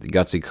 the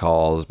gutsy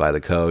calls by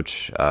the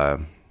coach,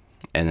 and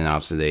then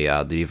obviously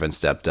the defense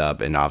stepped up,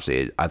 and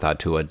obviously I thought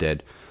Tua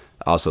did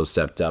also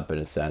stepped up in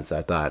a sense.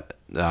 I thought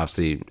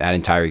obviously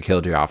adding Tyreek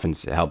Hill to your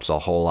offense helps a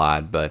whole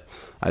lot, but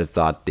I just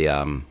thought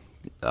the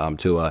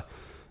Tua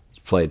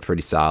played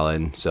pretty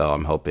solid, so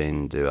I'm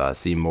hoping to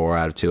see more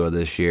out of Tua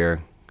this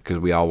year because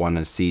we all want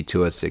to see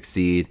Tua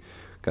succeed.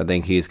 I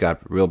think he's got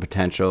real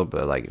potential,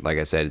 but like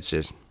I said, it's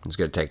going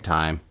to take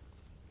time.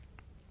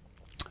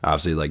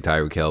 Obviously, like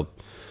Tyreek Hill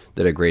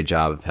did a great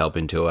job of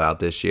helping Tua out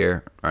this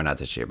year, or not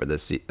this year, but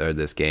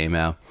this game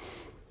out.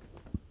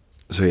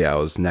 So yeah,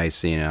 it was nice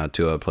seeing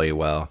Tua play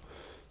well.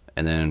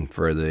 And then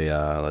for the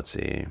let's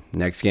see,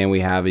 next game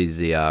we have is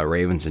the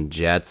Ravens and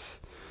Jets.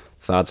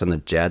 Thoughts on the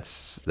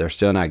Jets? They're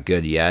still not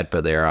good yet,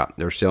 but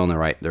they're still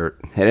they're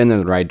heading in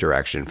the right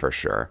direction for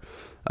sure.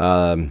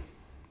 Give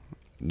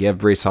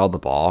Breece Hall the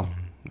ball.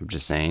 I'm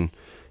just saying,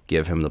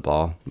 give him the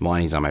ball.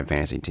 One, he's on my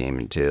fantasy team,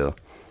 and two,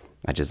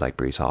 I just like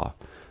Breece Hall.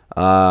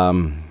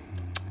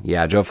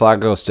 Yeah, Joe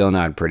Flacco is still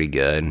not pretty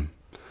good.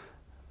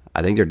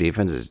 I think their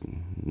defense is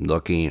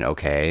looking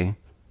okay.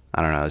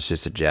 I don't know. It's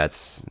just the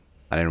Jets.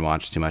 I didn't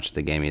watch too much of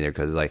the game either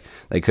because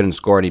they couldn't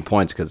score any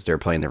points because they're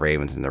playing the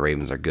Ravens, and the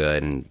Ravens are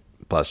good, and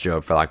plus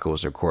Joe Flacco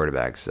was their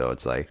quarterback. So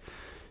it's like,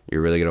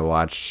 you're really gonna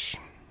watch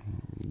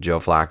Joe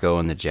Flacco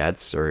and the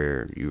Jets,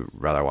 or you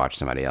rather watch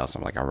somebody else?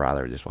 I'm like, I'd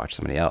rather just watch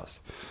somebody else.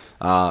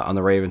 On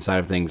the Ravens side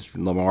of things,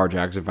 Lamar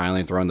Jackson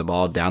finally throwing the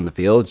ball down the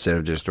field instead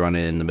of just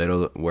running in the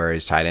middle where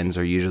his tight ends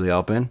are usually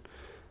open.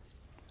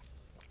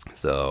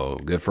 So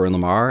good for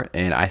Lamar,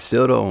 and I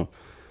still don't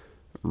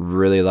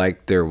really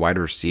like their wide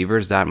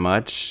receivers that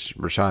much.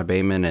 Rashad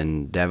Bateman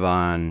and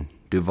Devon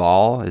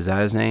Duvall, is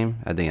that his name?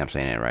 I think I'm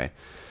saying it right.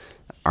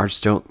 Are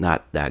still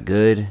not that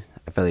good.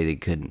 I feel like they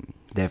could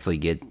definitely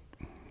get,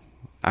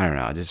 I don't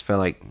know, I just feel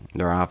like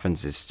their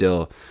offense is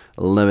still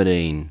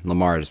limiting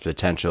Lamar's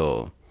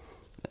potential.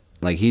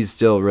 Like, he's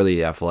still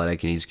really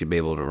athletic, and he's going to be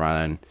able to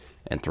run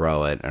and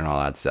throw it and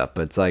all that stuff.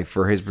 But it's like,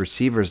 for his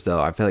receivers,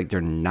 though, I feel like they're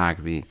not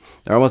going to be,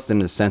 they're almost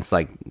in a sense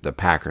like the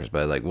Packers,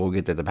 but like, we'll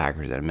get to the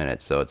Packers in a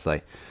minute. So it's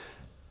like,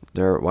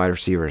 their wide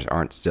receivers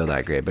aren't still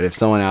that great. But if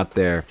someone out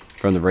there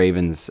from the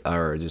Ravens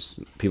or just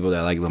people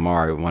that like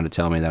Lamar want to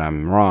tell me that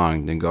I'm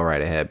wrong, then go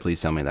right ahead. Please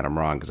tell me that I'm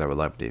wrong, because I would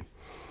love to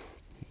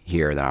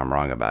hear that I'm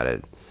wrong about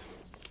it.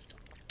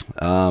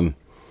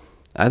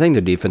 I think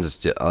the defense is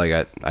still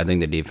I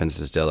think the defense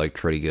is still like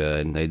pretty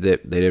good. They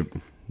did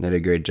a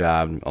great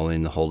job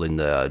only holding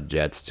the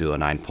Jets to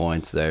 9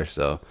 points there.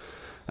 So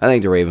I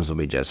think the Ravens will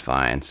be just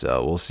fine.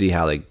 So we'll see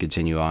how they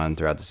continue on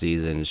throughout the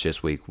season. It's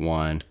just week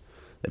one.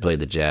 They played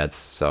the Jets,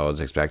 so I was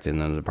expecting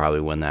them to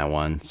probably win that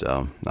one.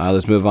 So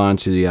let's move on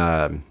to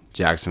the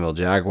Jacksonville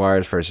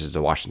Jaguars versus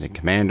the Washington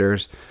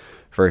Commanders.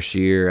 First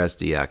year as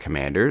the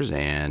Commanders,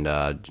 and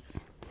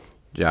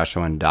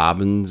Joshua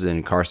Dobbins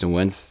and Carson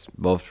Wentz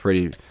both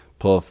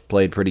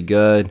played pretty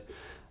good.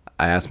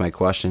 I asked my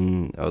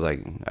question. I was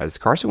like, "Is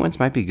Carson Wentz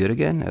might be good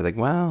again?" I was like,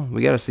 "Well,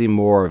 we got to see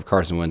more of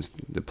Carson Wentz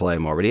to play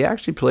more." But he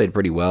actually played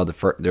pretty well.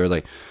 There was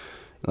like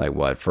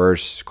what,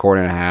 first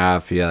quarter and a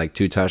half, he had like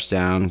 2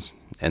 touchdowns,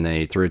 and then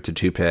he threw it to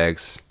 2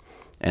 picks,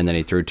 and then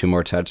he threw 2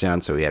 more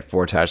touchdowns. So he had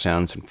 4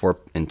 touchdowns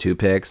and 2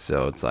 picks.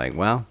 So it's like,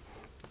 well,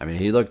 I mean,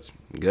 he looked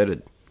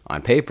good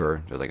on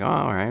paper. It was like, oh,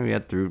 all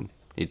right,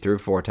 he threw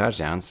 4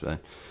 touchdowns, but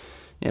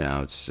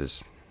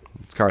it's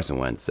Carson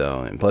Wentz.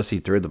 So, and plus he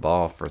threw the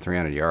ball for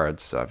 300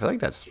 yards. So I feel like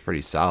that's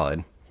pretty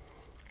solid.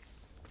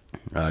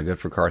 Good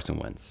for Carson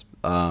Wentz.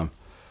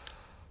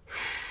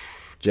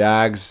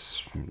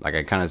 Jags, like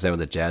I kind of said with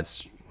the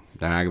Jets,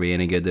 they're not gonna be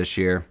any good this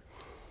year.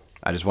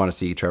 I just want to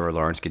see Trevor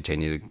Lawrence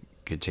continue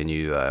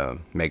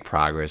make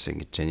progress and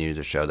continue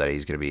to show that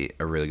he's gonna be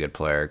a really good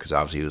player. Because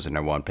obviously he was the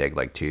 #1 pick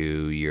like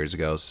 2 years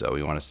ago, so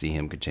we want to see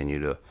him continue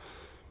to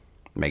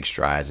make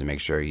strides and make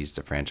sure he's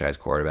the franchise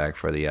quarterback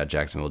for the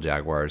Jacksonville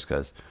Jaguars.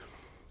 Because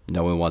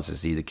no one wants to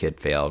see the kid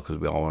fail, because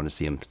we all want to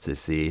see him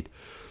succeed.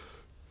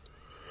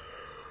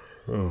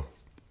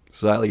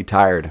 Slightly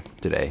tired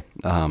today.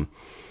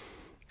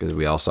 Because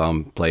we all saw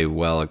him play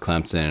well at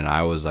Clemson, and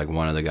I was like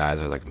one of the guys.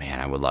 I was like, man,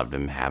 I would love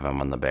to have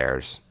him on the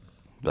Bears,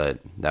 but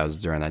that was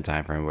during that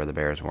time frame where the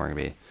Bears weren't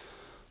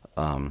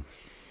gonna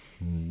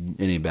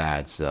be any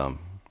bad, so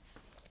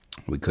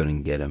we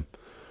couldn't get him.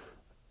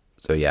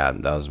 So yeah,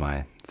 that was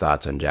my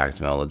thoughts on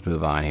Jacksonville. Let's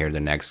move on here to the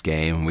next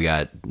game. We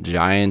got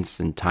Giants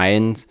and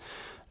Titans.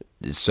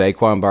 Is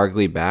Saquon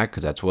Barkley back?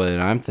 Because that's what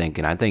I'm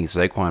thinking. I think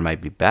Saquon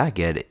might be back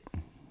at it.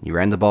 He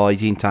ran the ball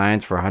 18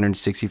 times for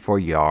 164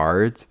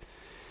 yards.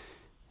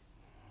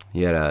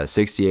 He had a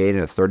 68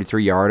 and a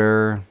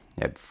 33-yarder.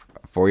 He had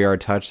a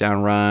 4-yard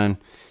touchdown run.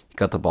 He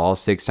got the ball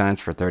 6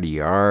 times for 30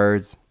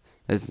 yards.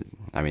 This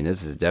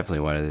is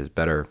definitely one of his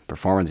better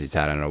performances he's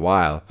had in a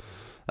while.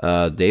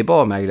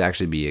 Daboll might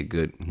actually be a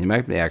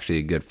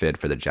good fit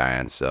for the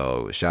Giants.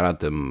 So shout out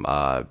to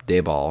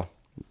Daboll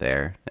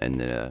there and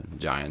the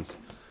Giants.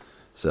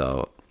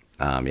 So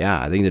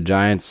I think the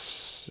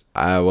Giants.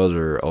 I was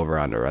over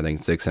under. I think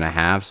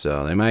 6.5.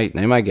 So they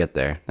might get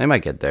there. They're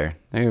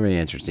gonna be an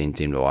interesting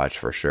team to watch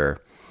for sure.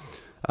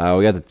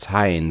 We got the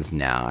Titans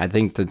now. I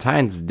think the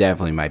Titans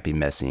definitely might be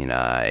missing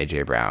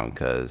AJ Brown,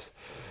 because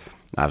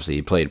obviously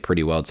he played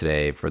pretty well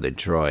today for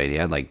Detroit. He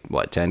had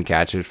 10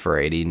 catches for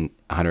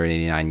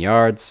 189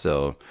 yards.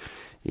 So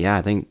yeah,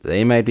 I think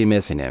they might be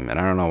missing him, and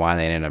I don't know why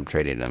they ended up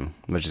trading him,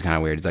 which is kind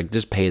of weird. It's like,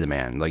 just pay the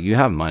man. Like, you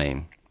have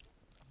money,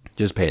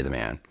 just pay the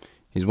man.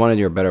 He's one of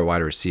your better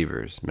wide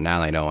receivers, but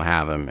now they don't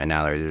have him, and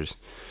now they're just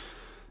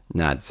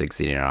not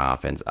succeeding on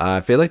offense.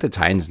 I feel like the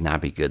Titans not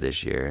be good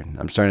this year.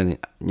 I'm starting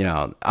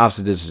to,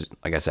 obviously this is,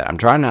 like I said, I'm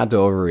trying not to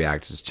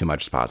overreact as too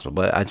much as possible,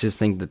 but I just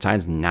think the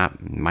Titans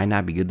might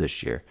not be good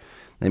this year.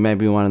 They might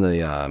be one of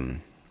the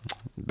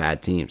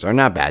bad teams, or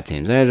not bad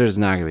teams. They're just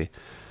not gonna be.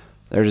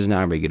 They're just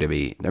not going to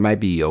be. They might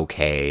be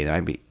okay. They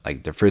might be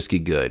like the frisky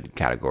good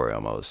category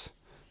almost.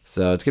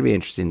 So it's going to be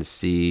interesting to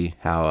see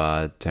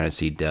how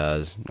Tennessee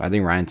does. I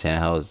think Ryan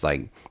Tannehill is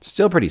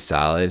still pretty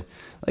solid.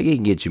 He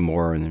can get you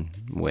more than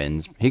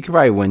wins. He could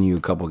probably win you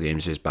a couple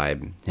games just by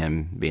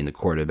him being the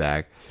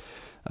quarterback.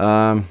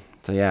 So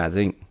yeah, I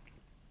think.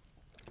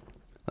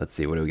 Let's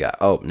see, what do we got?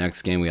 Oh,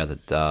 next game we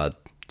got the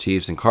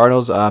Chiefs and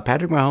Cardinals.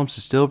 Patrick Mahomes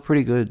is still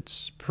pretty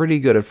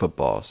good at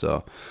football.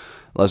 So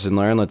lesson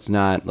learned. Let's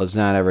not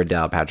ever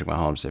doubt Patrick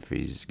Mahomes if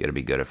he's going to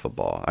be good at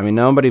football. I mean,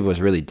 nobody was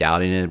really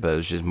doubting it, but it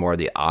was just more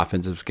the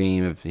offensive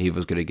scheme. If he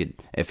was going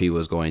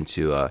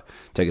to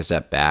take a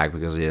step back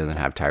because he doesn't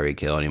have Tyreek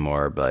Hill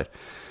anymore. But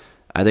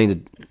I think that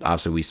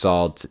obviously we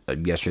saw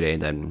yesterday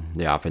that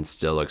the offense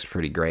still looks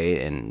pretty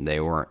great, and they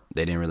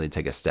didn't really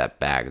take a step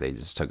back. They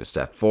just took a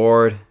step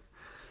forward,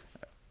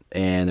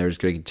 and they're just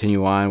going to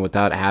continue on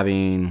without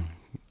having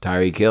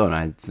Tyreek Hill. And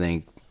I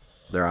think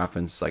their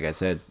offense, like I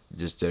said,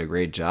 just did a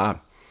great job.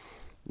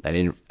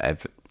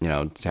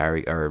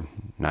 Tyreek, or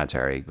not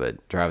Tyreek,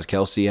 but Travis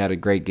Kelce had a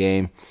great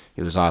game.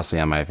 He was honestly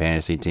on my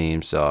fantasy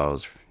team, so I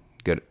was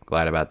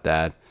glad about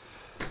that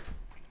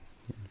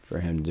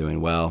for him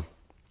doing well.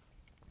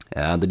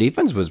 The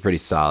defense was pretty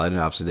solid, and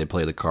obviously they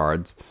play the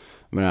cards.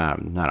 I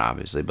mean, not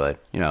obviously, but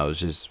it was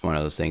just one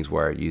of those things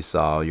where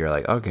you're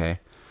like, okay,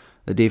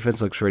 the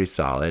defense looks pretty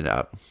solid.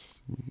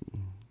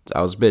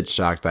 I was a bit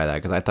shocked by that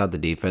because I thought the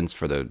defense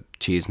for the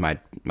Chiefs might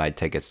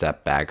take a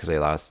step back because they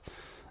lost.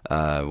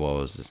 What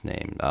was his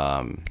name?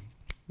 I'm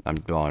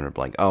drawing a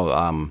blank.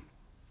 Oh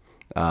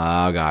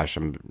gosh,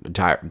 I'm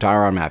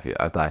Tyrann Mathieu.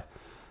 I thought,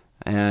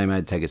 they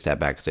might take a step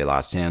back because they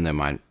lost him. They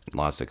might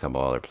lost a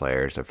couple other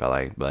players. I felt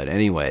like, but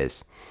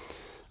anyways,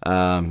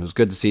 it was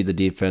good to see the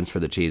defense for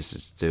the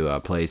Chiefs to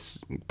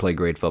play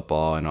great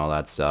football and all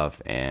that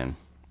stuff. And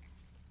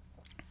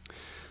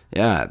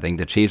yeah, I think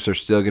the Chiefs are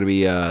still going to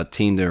be a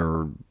team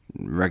to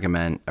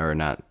recommend, or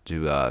not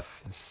to,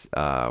 what's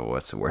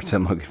the word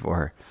I'm looking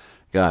for?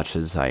 Gosh,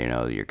 this is how you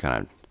know you're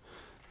kind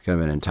of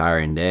an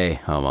entire day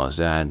almost.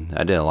 I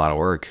did a lot of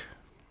work.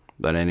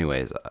 But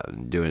anyways,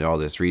 doing all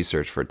this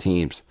research for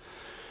teams.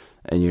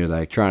 and you're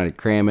like trying to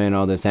cram in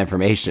all this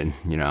information,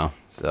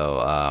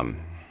 So,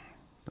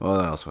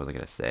 what else was I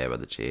gonna say about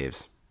the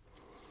Chiefs?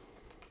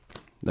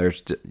 They're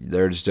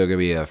still gonna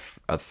be a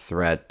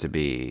threat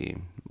to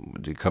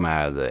come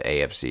out of the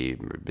AFC,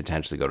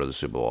 potentially go to the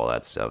Super Bowl, all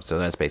that stuff. So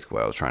that's basically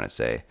what I was trying to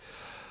say.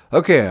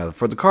 Okay,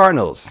 for the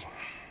Cardinals,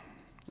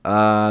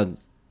 I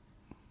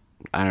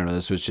don't know.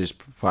 This was just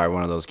probably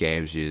one of those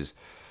games you just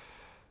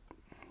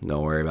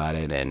don't worry about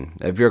it. And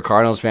if you're a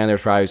Cardinals fan,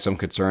 there's probably some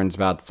concerns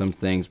about some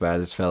things, but I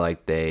just felt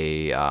like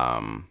they, I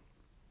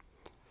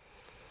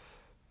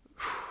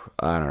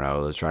don't know. I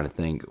was trying to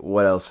think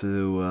what else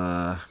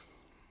to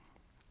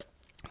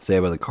say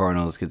about the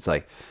Cardinals. It's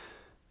like,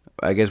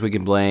 I guess we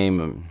can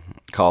blame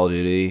Call of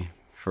Duty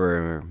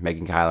for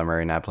making Kyler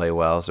Murray not play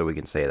well, so we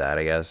can say that,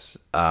 I guess.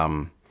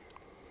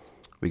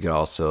 We could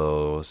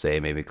also say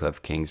maybe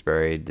Cliff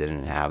Kingsbury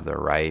didn't have the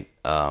right.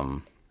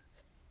 I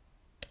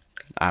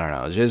don't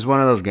know. It's just one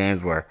of those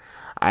games where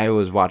I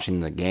was watching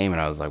the game and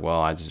I was like,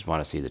 well, I just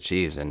want to see the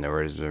Chiefs, and there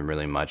wasn't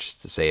really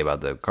much to say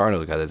about the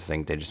Cardinals because I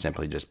think they just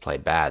simply just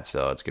played bad.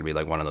 So it's gonna be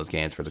like one of those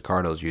games for the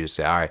Cardinals. You just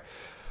say, all right,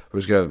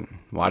 we're just gonna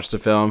watch the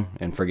film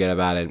and forget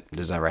about it.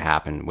 This never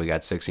happened. We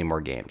got 16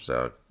 more games.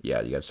 So yeah,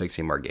 you got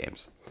 16 more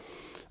games.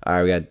 All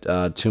right, we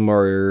got 2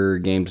 more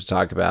games to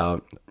talk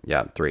about.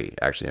 Yeah, 3.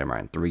 Actually, never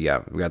mind. 3,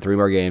 yeah. We got 3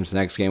 more games. The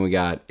next game we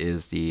got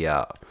is the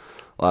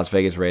Las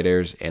Vegas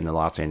Raiders and the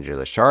Los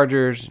Angeles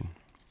Chargers.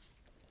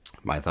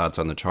 My thoughts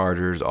on the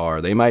Chargers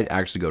are they might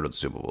actually go to the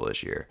Super Bowl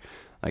this year.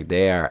 Like,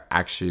 they are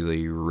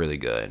actually really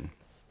good.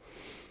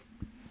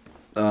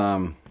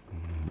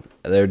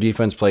 Their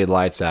defense played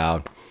lights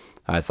out.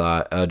 I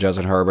thought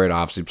Justin Herbert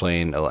obviously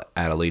playing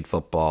at elite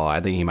football. I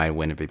think he might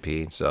win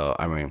MVP. So,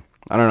 I mean,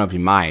 I don't know if he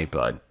might,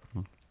 but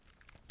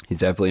he's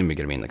definitely going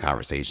to be in the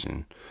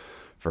conversation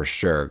for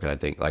sure. Because I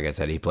think, like I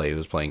said, he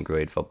was playing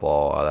great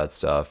football, all that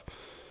stuff.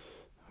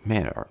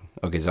 Man,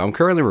 okay, so I'm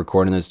currently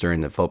recording this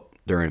during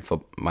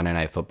Monday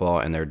Night Football,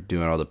 and they're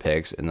doing all the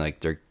picks, and like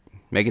they're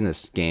making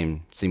this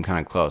game seem kind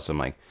of close. I'm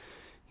like,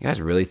 you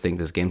guys really think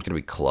this game's going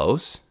to be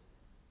close?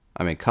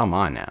 I mean, come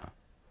on now.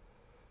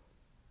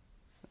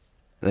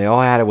 They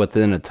all had it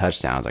within a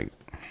touchdown. I was like,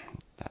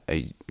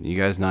 you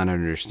guys not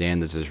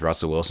understand this is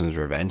Russell Wilson's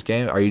revenge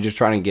game? Are you just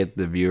trying to get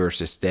the viewers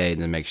to stay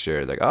and then make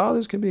sure, like, oh,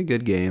 this could be a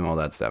good game, all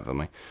that stuff? I'm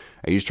like,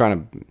 are you just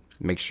trying to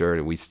make sure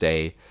that we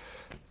stay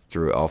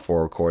through all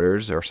 4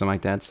 quarters or something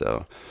like that?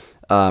 So,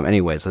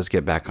 anyways, let's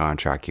get back on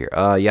track here.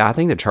 Yeah, I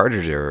think the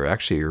Chargers are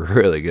actually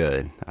really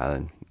good.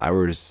 I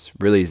was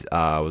really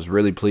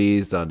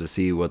pleased to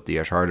see what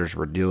the Chargers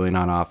were doing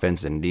on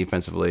offense and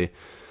defensively.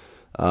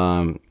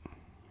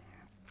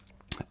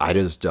 I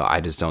just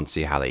don't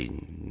see how they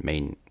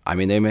may. I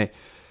mean, they may.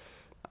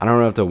 I don't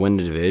know if they'll win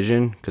the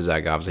division because,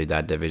 like, obviously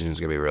that division is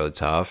gonna be really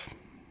tough.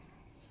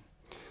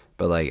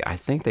 But like, I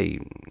think they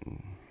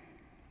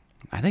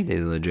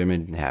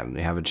legitimately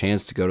have a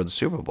chance to go to the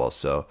Super Bowl.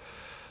 So,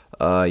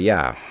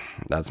 yeah,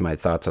 that's my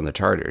thoughts on the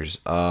Chargers.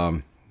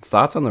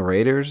 Thoughts on the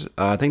Raiders?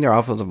 I think their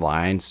offensive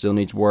line still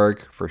needs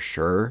work for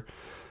sure.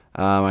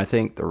 I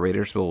think the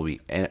Raiders will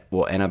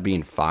end up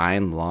being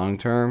fine long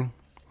term.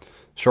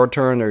 Short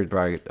term,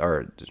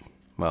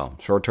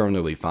 short term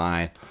they'll be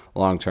fine.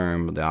 Long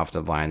term, the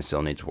offensive line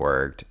still needs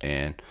work,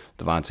 and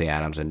Devontae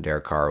Adams and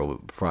Derek Carr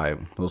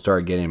will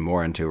start getting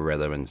more into a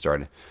rhythm and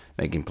start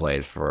making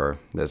plays for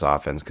this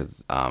offense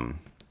because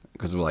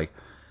like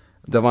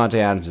Devontae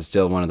Adams is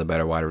still one of the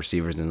better wide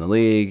receivers in the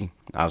league.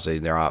 Obviously,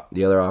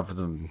 the other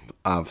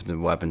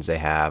offensive weapons they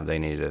have, they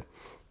need to,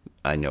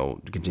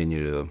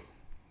 continue to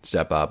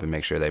step up and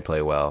make sure they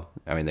play well.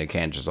 I mean, they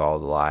can't just all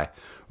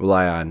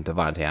rely on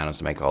Devontae Adams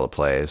to make all the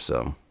plays.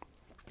 So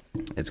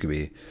it's gonna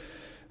be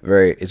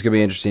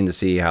interesting to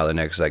see how the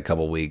next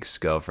couple weeks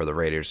go for the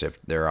Raiders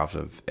if their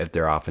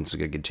offense is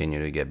gonna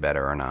continue to get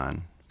better or not.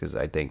 Because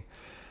I think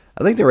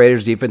the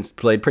Raiders defense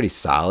played pretty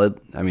solid.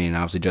 I mean,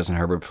 obviously Justin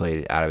Herbert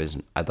played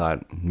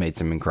made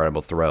some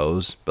incredible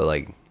throws, but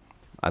like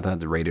I thought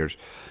the Raiders,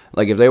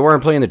 like if they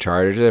weren't playing the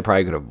Chargers, they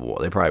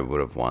probably would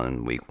have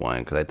won week 1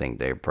 because I think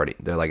they're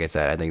like I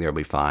said, I think they'll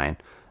be fine.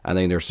 I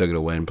think they're still going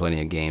to win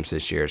plenty of games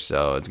this year,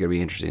 so it's going to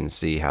be interesting to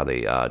see how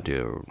they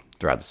do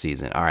throughout the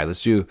season. All right,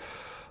 let's do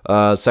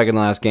second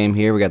to last game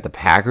here. We got the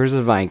Packers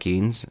and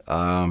Vikings.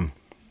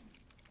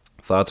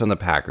 Thoughts on the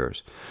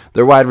Packers?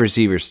 Their wide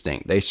receivers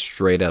stink. They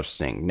straight up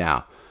stink.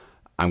 Now,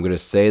 I'm going to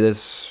say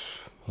this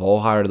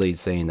wholeheartedly,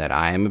 saying that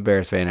I am a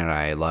Bears fan and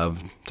I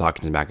love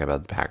talking smack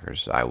about the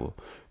Packers. I will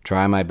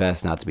try my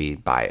best not to be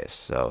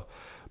biased.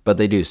 But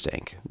they do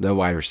stink. The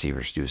wide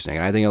receivers do stink.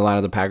 And I think a lot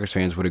of the Packers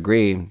fans would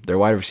agree their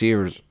wide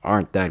receivers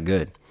aren't that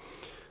good.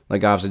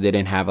 Like, obviously, they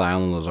didn't have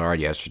Allen Lazard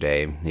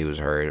yesterday. He was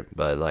hurt.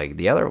 But, like,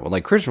 the other one,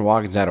 like, Christian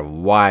Watkins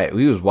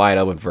he was wide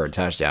open for a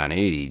touchdown. And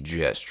he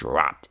just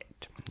dropped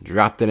it.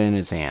 Dropped it in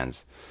his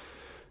hands.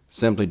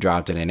 Simply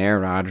dropped it. And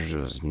Aaron Rodgers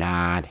was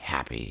not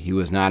happy. He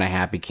was not a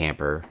happy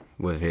camper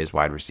with his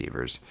wide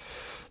receivers.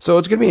 So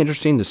it's gonna be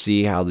interesting to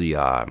see how the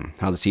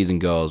season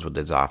goes with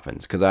this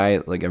offense because I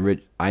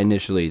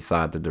initially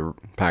thought that the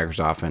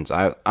Packers offense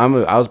I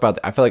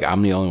feel like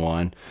I'm the only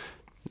one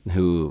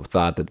who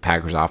thought that the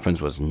Packers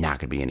offense was not going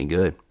to be any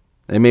good.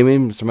 And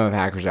maybe some of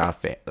Packers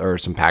or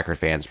some Packer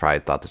fans probably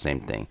thought the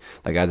same thing.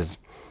 Like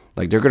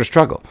they're going to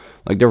struggle.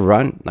 Like their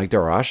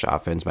rush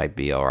offense might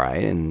be all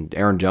right, and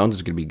Aaron Jones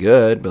is going to be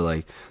good, but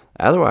like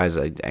otherwise,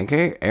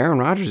 Aaron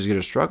Rodgers is going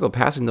to struggle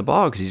passing the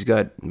ball because he's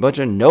got a bunch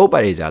of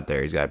nobodies out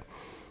there. He's got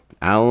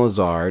Alan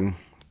Lazard,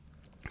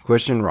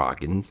 Christian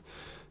Watkins,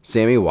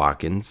 Sammy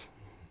Watkins,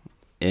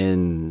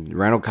 and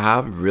Randall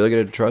Cobb. Really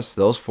going to trust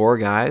those four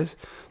guys.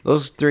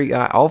 Those three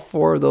guys, all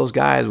four of those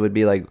guys would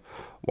be like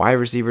wide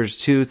receivers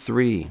 2,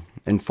 3,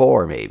 and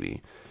 4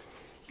 maybe.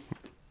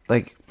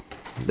 Like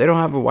they don't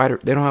have a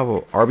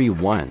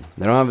RB1.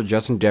 They don't have a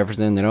Justin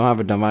Jefferson. They don't have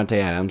a Davante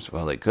Adams.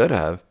 Well, they could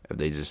have if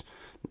they just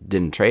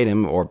didn't trade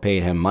him or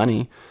paid him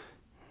money.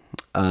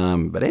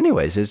 But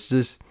anyways, it's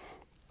just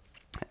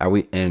I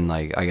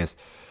guess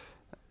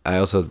I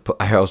also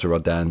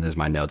wrote down this in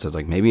my notes. I was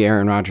like, maybe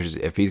Aaron Rodgers,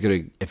 if he's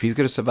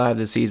gonna survive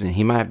the season,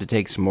 he might have to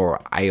take some more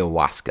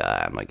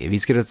ayahuasca. I'm like, if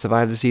he's gonna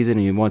survive the season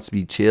and he wants to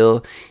be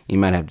chill, he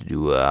might have to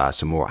do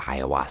some more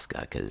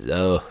ayahuasca because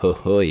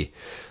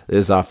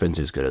this offense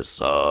is gonna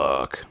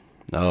suck.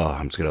 Oh,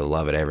 I'm just gonna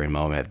love it every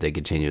moment if they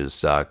continue to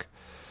suck.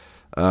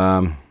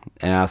 And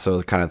I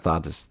also kind of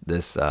thought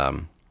this.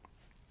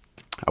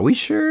 Are we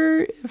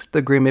sure if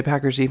the Green Bay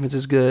Packers defense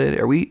is good?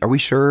 Are we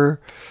sure?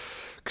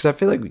 Because I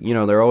feel like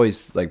they're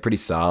always like pretty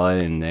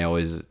solid, and they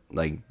always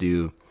like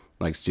do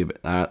like stupid.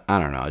 I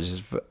don't know.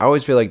 I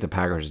always feel like the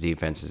Packers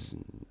defense is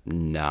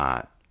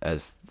not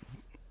as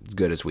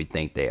good as we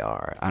think they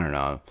are. I don't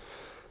know.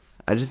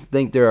 I just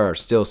think there are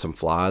still some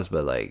flaws,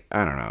 but like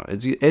I don't know.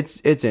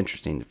 It's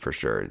interesting for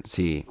sure to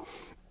see.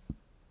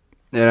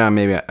 And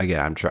maybe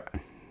again, I'm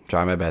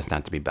trying my best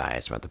not to be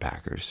biased about the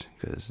Packers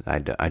because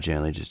I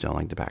generally just don't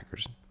like the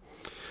Packers.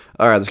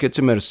 All right, let's get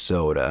to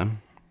Minnesota.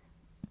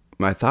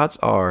 My thoughts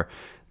are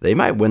they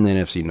might win the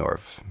NFC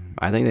North.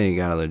 I think they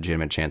got a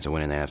legitimate chance of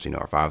winning the NFC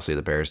North. Obviously,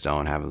 the Bears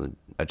don't have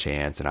a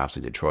chance, and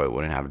obviously Detroit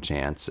wouldn't have a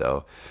chance.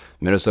 So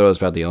Minnesota is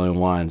about the only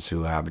ones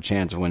who have a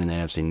chance of winning the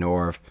NFC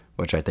North,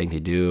 which I think they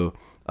do.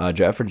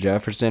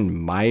 Jefferson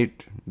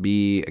might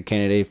be a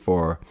candidate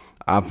for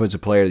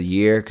Offensive Player of the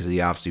Year because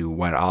he obviously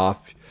went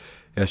off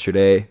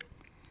yesterday.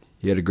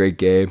 He had a great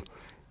game.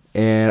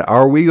 And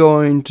are we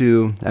going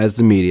to, as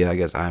the media, I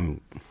guess I'm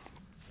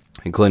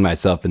including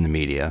myself in the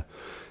media,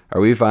 are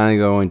we finally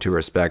going to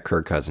respect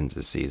Kirk Cousins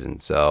this season?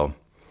 So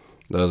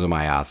those are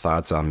my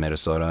thoughts on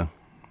Minnesota,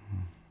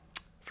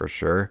 for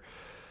sure.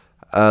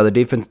 The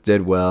defense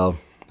did well,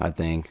 I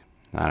think.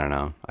 I don't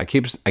know. I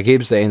keep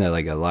saying that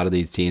like a lot of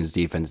these teams'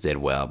 defense did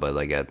well, but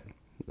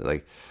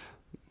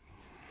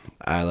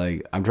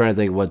I'm trying to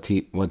think what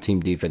team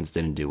defense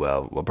didn't do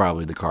well. Well,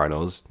 probably the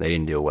Cardinals. They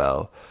didn't do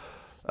well.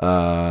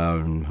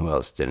 Who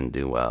else didn't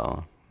do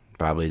well?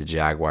 Probably the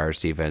Jaguars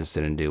defense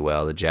didn't do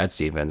well. The Jets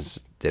defense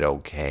did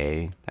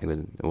okay.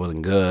 It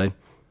wasn't good. It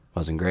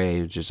wasn't great.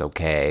 It was just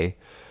okay.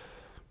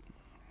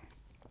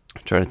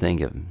 I'm trying to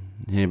think if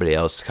anybody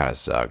else kind of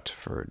sucked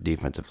for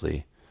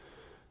defensively.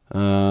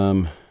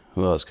 Who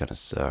else kind of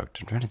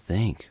sucked? I'm trying to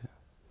think.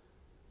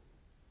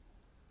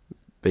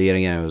 But yet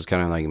again, it was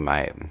kind of like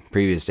my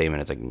previous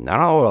statement. It's like not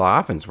all the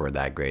offense were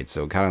that great,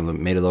 so it kind of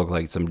made it look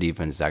like some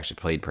defense actually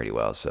played pretty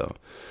well. So,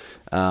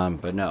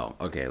 but no,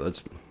 okay,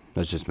 let's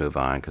just move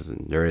on because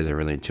there isn't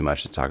really too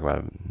much to talk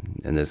about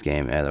in this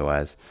game.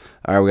 Otherwise,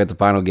 all right, we got the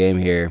final game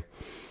here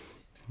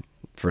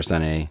for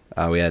Sunday.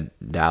 We had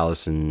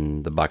Dallas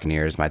and the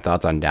Buccaneers. My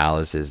thoughts on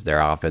Dallas is their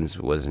offense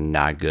was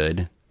not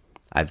good.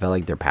 I felt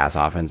like their pass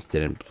offense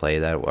didn't play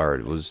that, or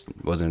it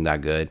wasn't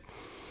that good.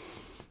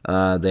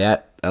 They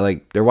had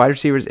like their wide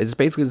receivers. It's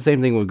basically the same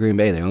thing with Green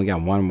Bay. They only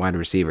got one wide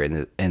receiver,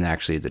 and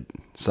actually it's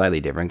slightly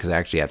different because they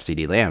actually have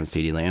CeeDee Lamb.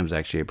 CeeDee Lamb's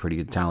actually a pretty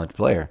good talented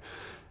player.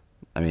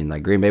 I mean,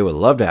 like Green Bay would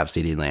love to have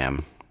CeeDee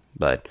Lamb,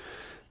 but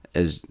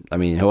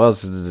who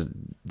else does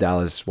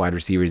Dallas wide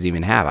receivers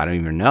even have? I don't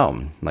even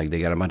know. Like they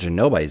got a bunch of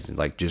nobodies.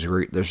 Like just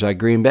like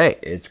Green Bay.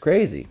 It's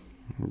crazy.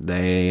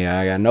 They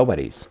got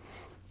nobodies.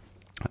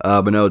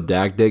 But no,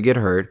 Dak did get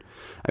hurt.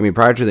 I mean,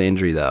 prior to the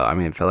injury, though,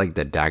 I felt like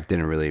that Dak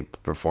didn't really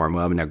perform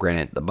well. Now,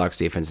 granted, the Bucs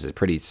defense is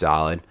pretty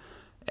solid,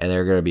 and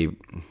they're going to be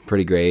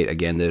pretty great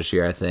again this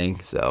year, I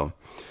think. So,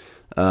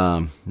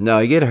 no,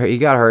 he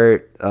got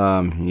hurt.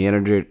 He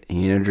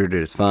injured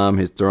his thumb,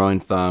 his throwing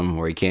thumb,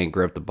 where he can't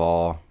grip the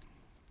ball.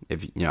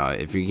 If you're not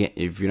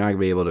going to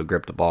be able to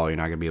grip the ball, you're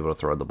not going to be able to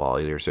throw the ball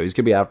either. So he's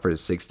going to be out for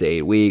 6 to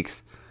 8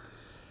 weeks.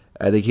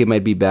 I think he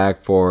might be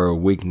back for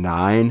week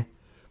 9,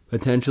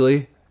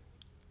 potentially.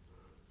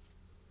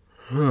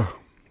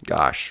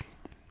 Gosh.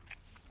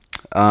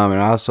 And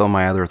also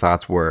my other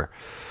thoughts were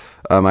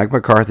Mike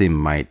McCarthy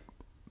might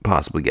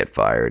possibly get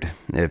fired.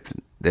 If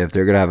they're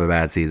going to have a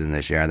bad season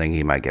this year, I think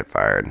he might get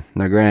fired.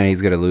 Now, granted,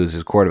 he's going to lose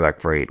his quarterback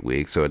for 8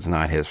 weeks, so it's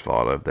not his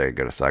fault if they're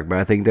going to suck. But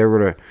I think they're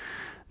going to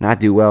not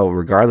do well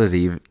regardless,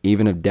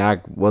 even if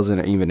Dak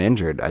wasn't even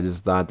injured. I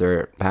just thought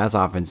their pass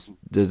offense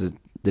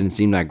didn't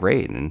seem that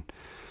great. And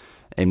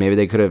maybe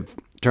they could have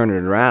turned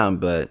it around,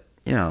 but,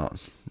 it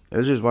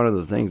was just one of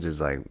those things. It's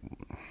like,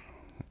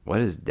 what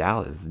is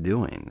Dallas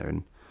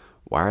doing?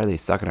 why are they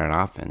sucking on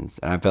offense?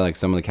 And I feel like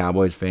some of the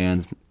Cowboys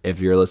fans, if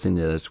you're listening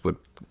to this, would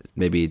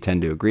maybe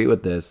tend to agree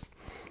with this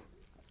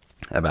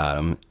about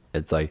them.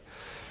 It's like,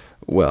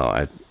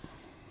 well,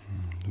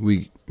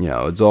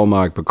 it's all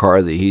Mike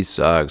McCarthy. He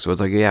sucks. So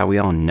it's like, yeah, we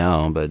all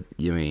know, but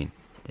you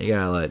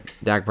gotta let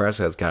Dak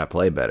Prescott's gotta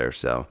play better.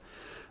 So,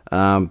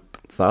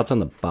 thoughts on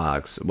the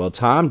Bucs? Well,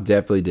 Tom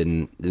definitely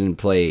didn't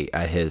play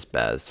at his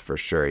best for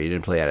sure. He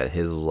didn't play at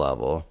his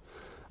level.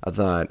 I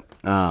thought,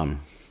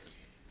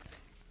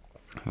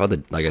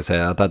 like I said,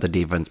 I thought the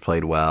defense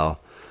played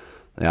well.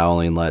 They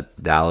only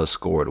let Dallas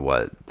scored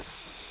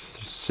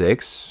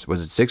 6?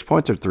 Was it 6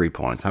 points or 3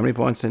 points? How many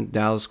points did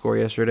Dallas score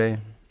yesterday?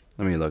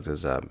 Let me look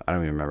this up. I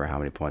don't even remember how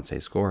many points they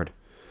scored.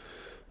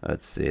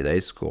 Let's see. They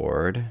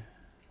scored.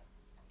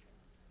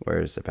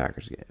 Where's the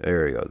Packers game?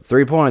 There we go.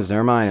 3 points.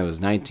 Never mind. It was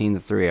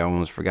 19-3. I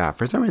almost forgot.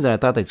 For some reason, I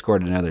thought they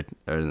scored another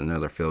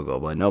field goal,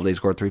 but nope, they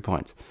scored 3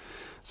 points.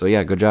 So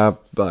yeah, good job,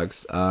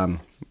 Bucs.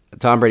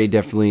 Tom Brady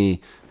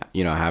definitely,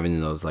 having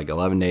those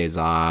 11 days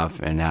off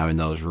and having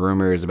those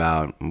rumors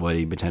about what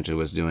he potentially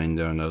was doing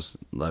during those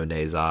 11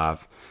 days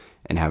off,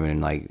 and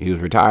having he was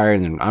retired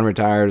and then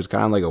unretired. It was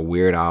kind of like a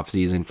weird off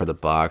season for the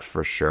Bucs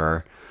for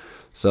sure.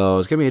 So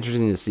it's gonna be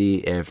interesting to see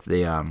if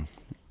they're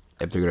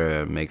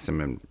gonna make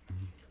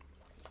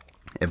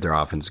if their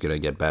offense is gonna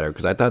get better,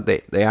 because I thought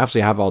they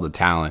actually have all the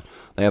talent.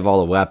 They have all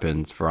the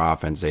weapons for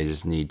offense. They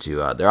just need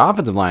to their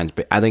offensive lines.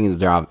 I think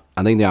the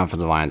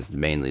offensive line is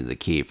mainly the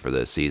key for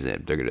this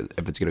season.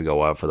 If it's gonna go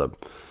well for the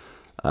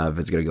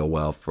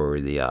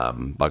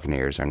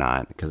Buccaneers or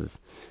not, because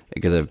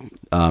if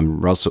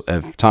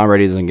Tom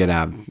Brady doesn't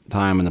have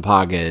time in the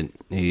pocket,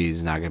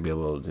 he's not gonna be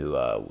able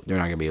to. They're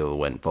not gonna be able to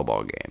win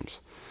football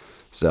games.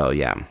 So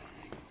yeah.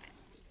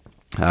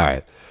 All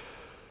right.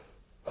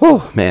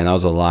 Whew, man, that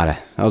was a lot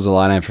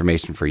of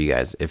information for you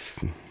guys.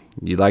 If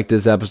you like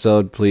this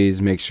episode,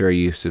 please make sure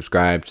you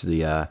subscribe to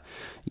the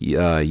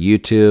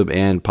YouTube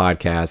and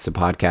podcast. The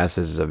podcast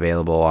is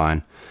available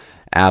on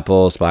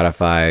Apple,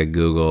 Spotify,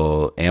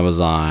 Google,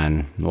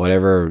 Amazon,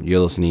 whatever you're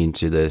listening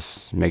to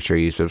this. Make sure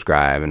you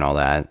subscribe and all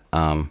that.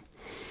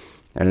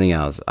 Everything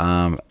else.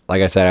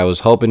 Like I said, I was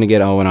hoping to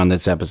get Owen on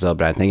this episode,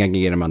 but I think I can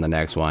get him on the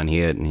next one. He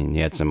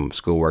had some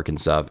schoolwork and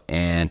stuff.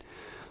 And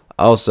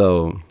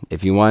also,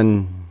 if you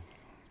want,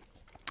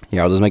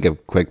 I'll just make a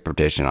quick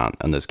prediction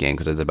on this game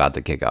because it's about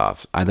to kick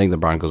off. I think the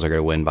Broncos are going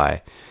to win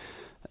by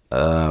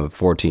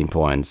 14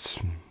 points.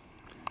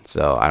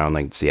 So I don't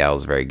think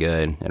Seattle's very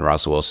good, and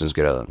Russell Wilson's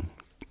going to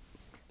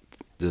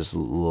just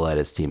let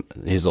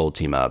his old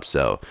team up.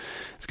 So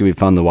it's going to be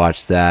fun to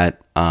watch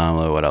that.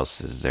 What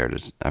else is there?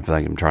 I feel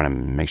like I'm trying to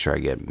make sure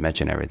I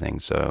mention everything.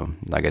 So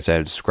like I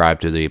said, subscribe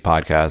to the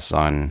podcast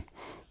on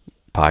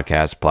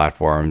podcast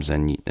platforms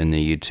and in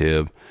the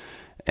YouTube,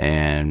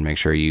 and make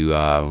sure you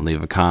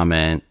leave a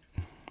comment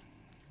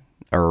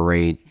or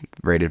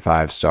rated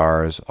 5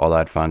 stars, all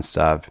that fun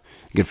stuff.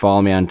 You can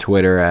follow me on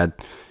Twitter at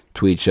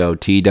TweetShow,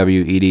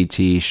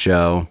 TWEDT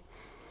show.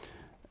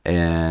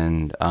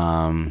 And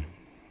I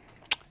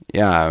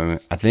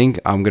think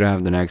I'm gonna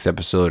have the next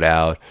episode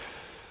out.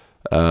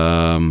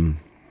 Trying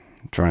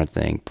to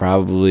think,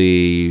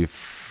 probably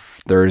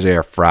Thursday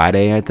or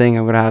Friday. I think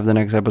I'm gonna have the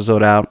next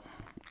episode out.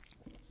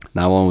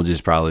 That one will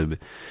just probably be,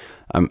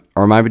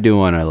 or I might be doing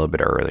one a little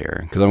bit earlier,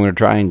 because I'm going to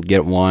try and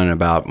get one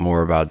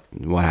more about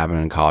what happened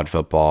in college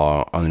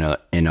football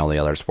and all the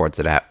other sports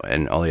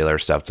and all the other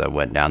stuff that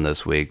went down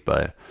this week.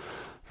 But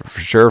for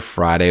sure,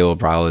 Friday will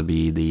probably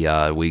be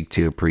the week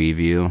 2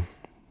 preview.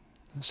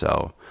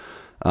 So,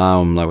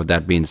 with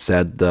that being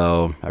said,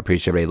 though, I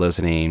appreciate everybody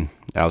listening.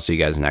 I'll see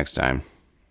you guys next time.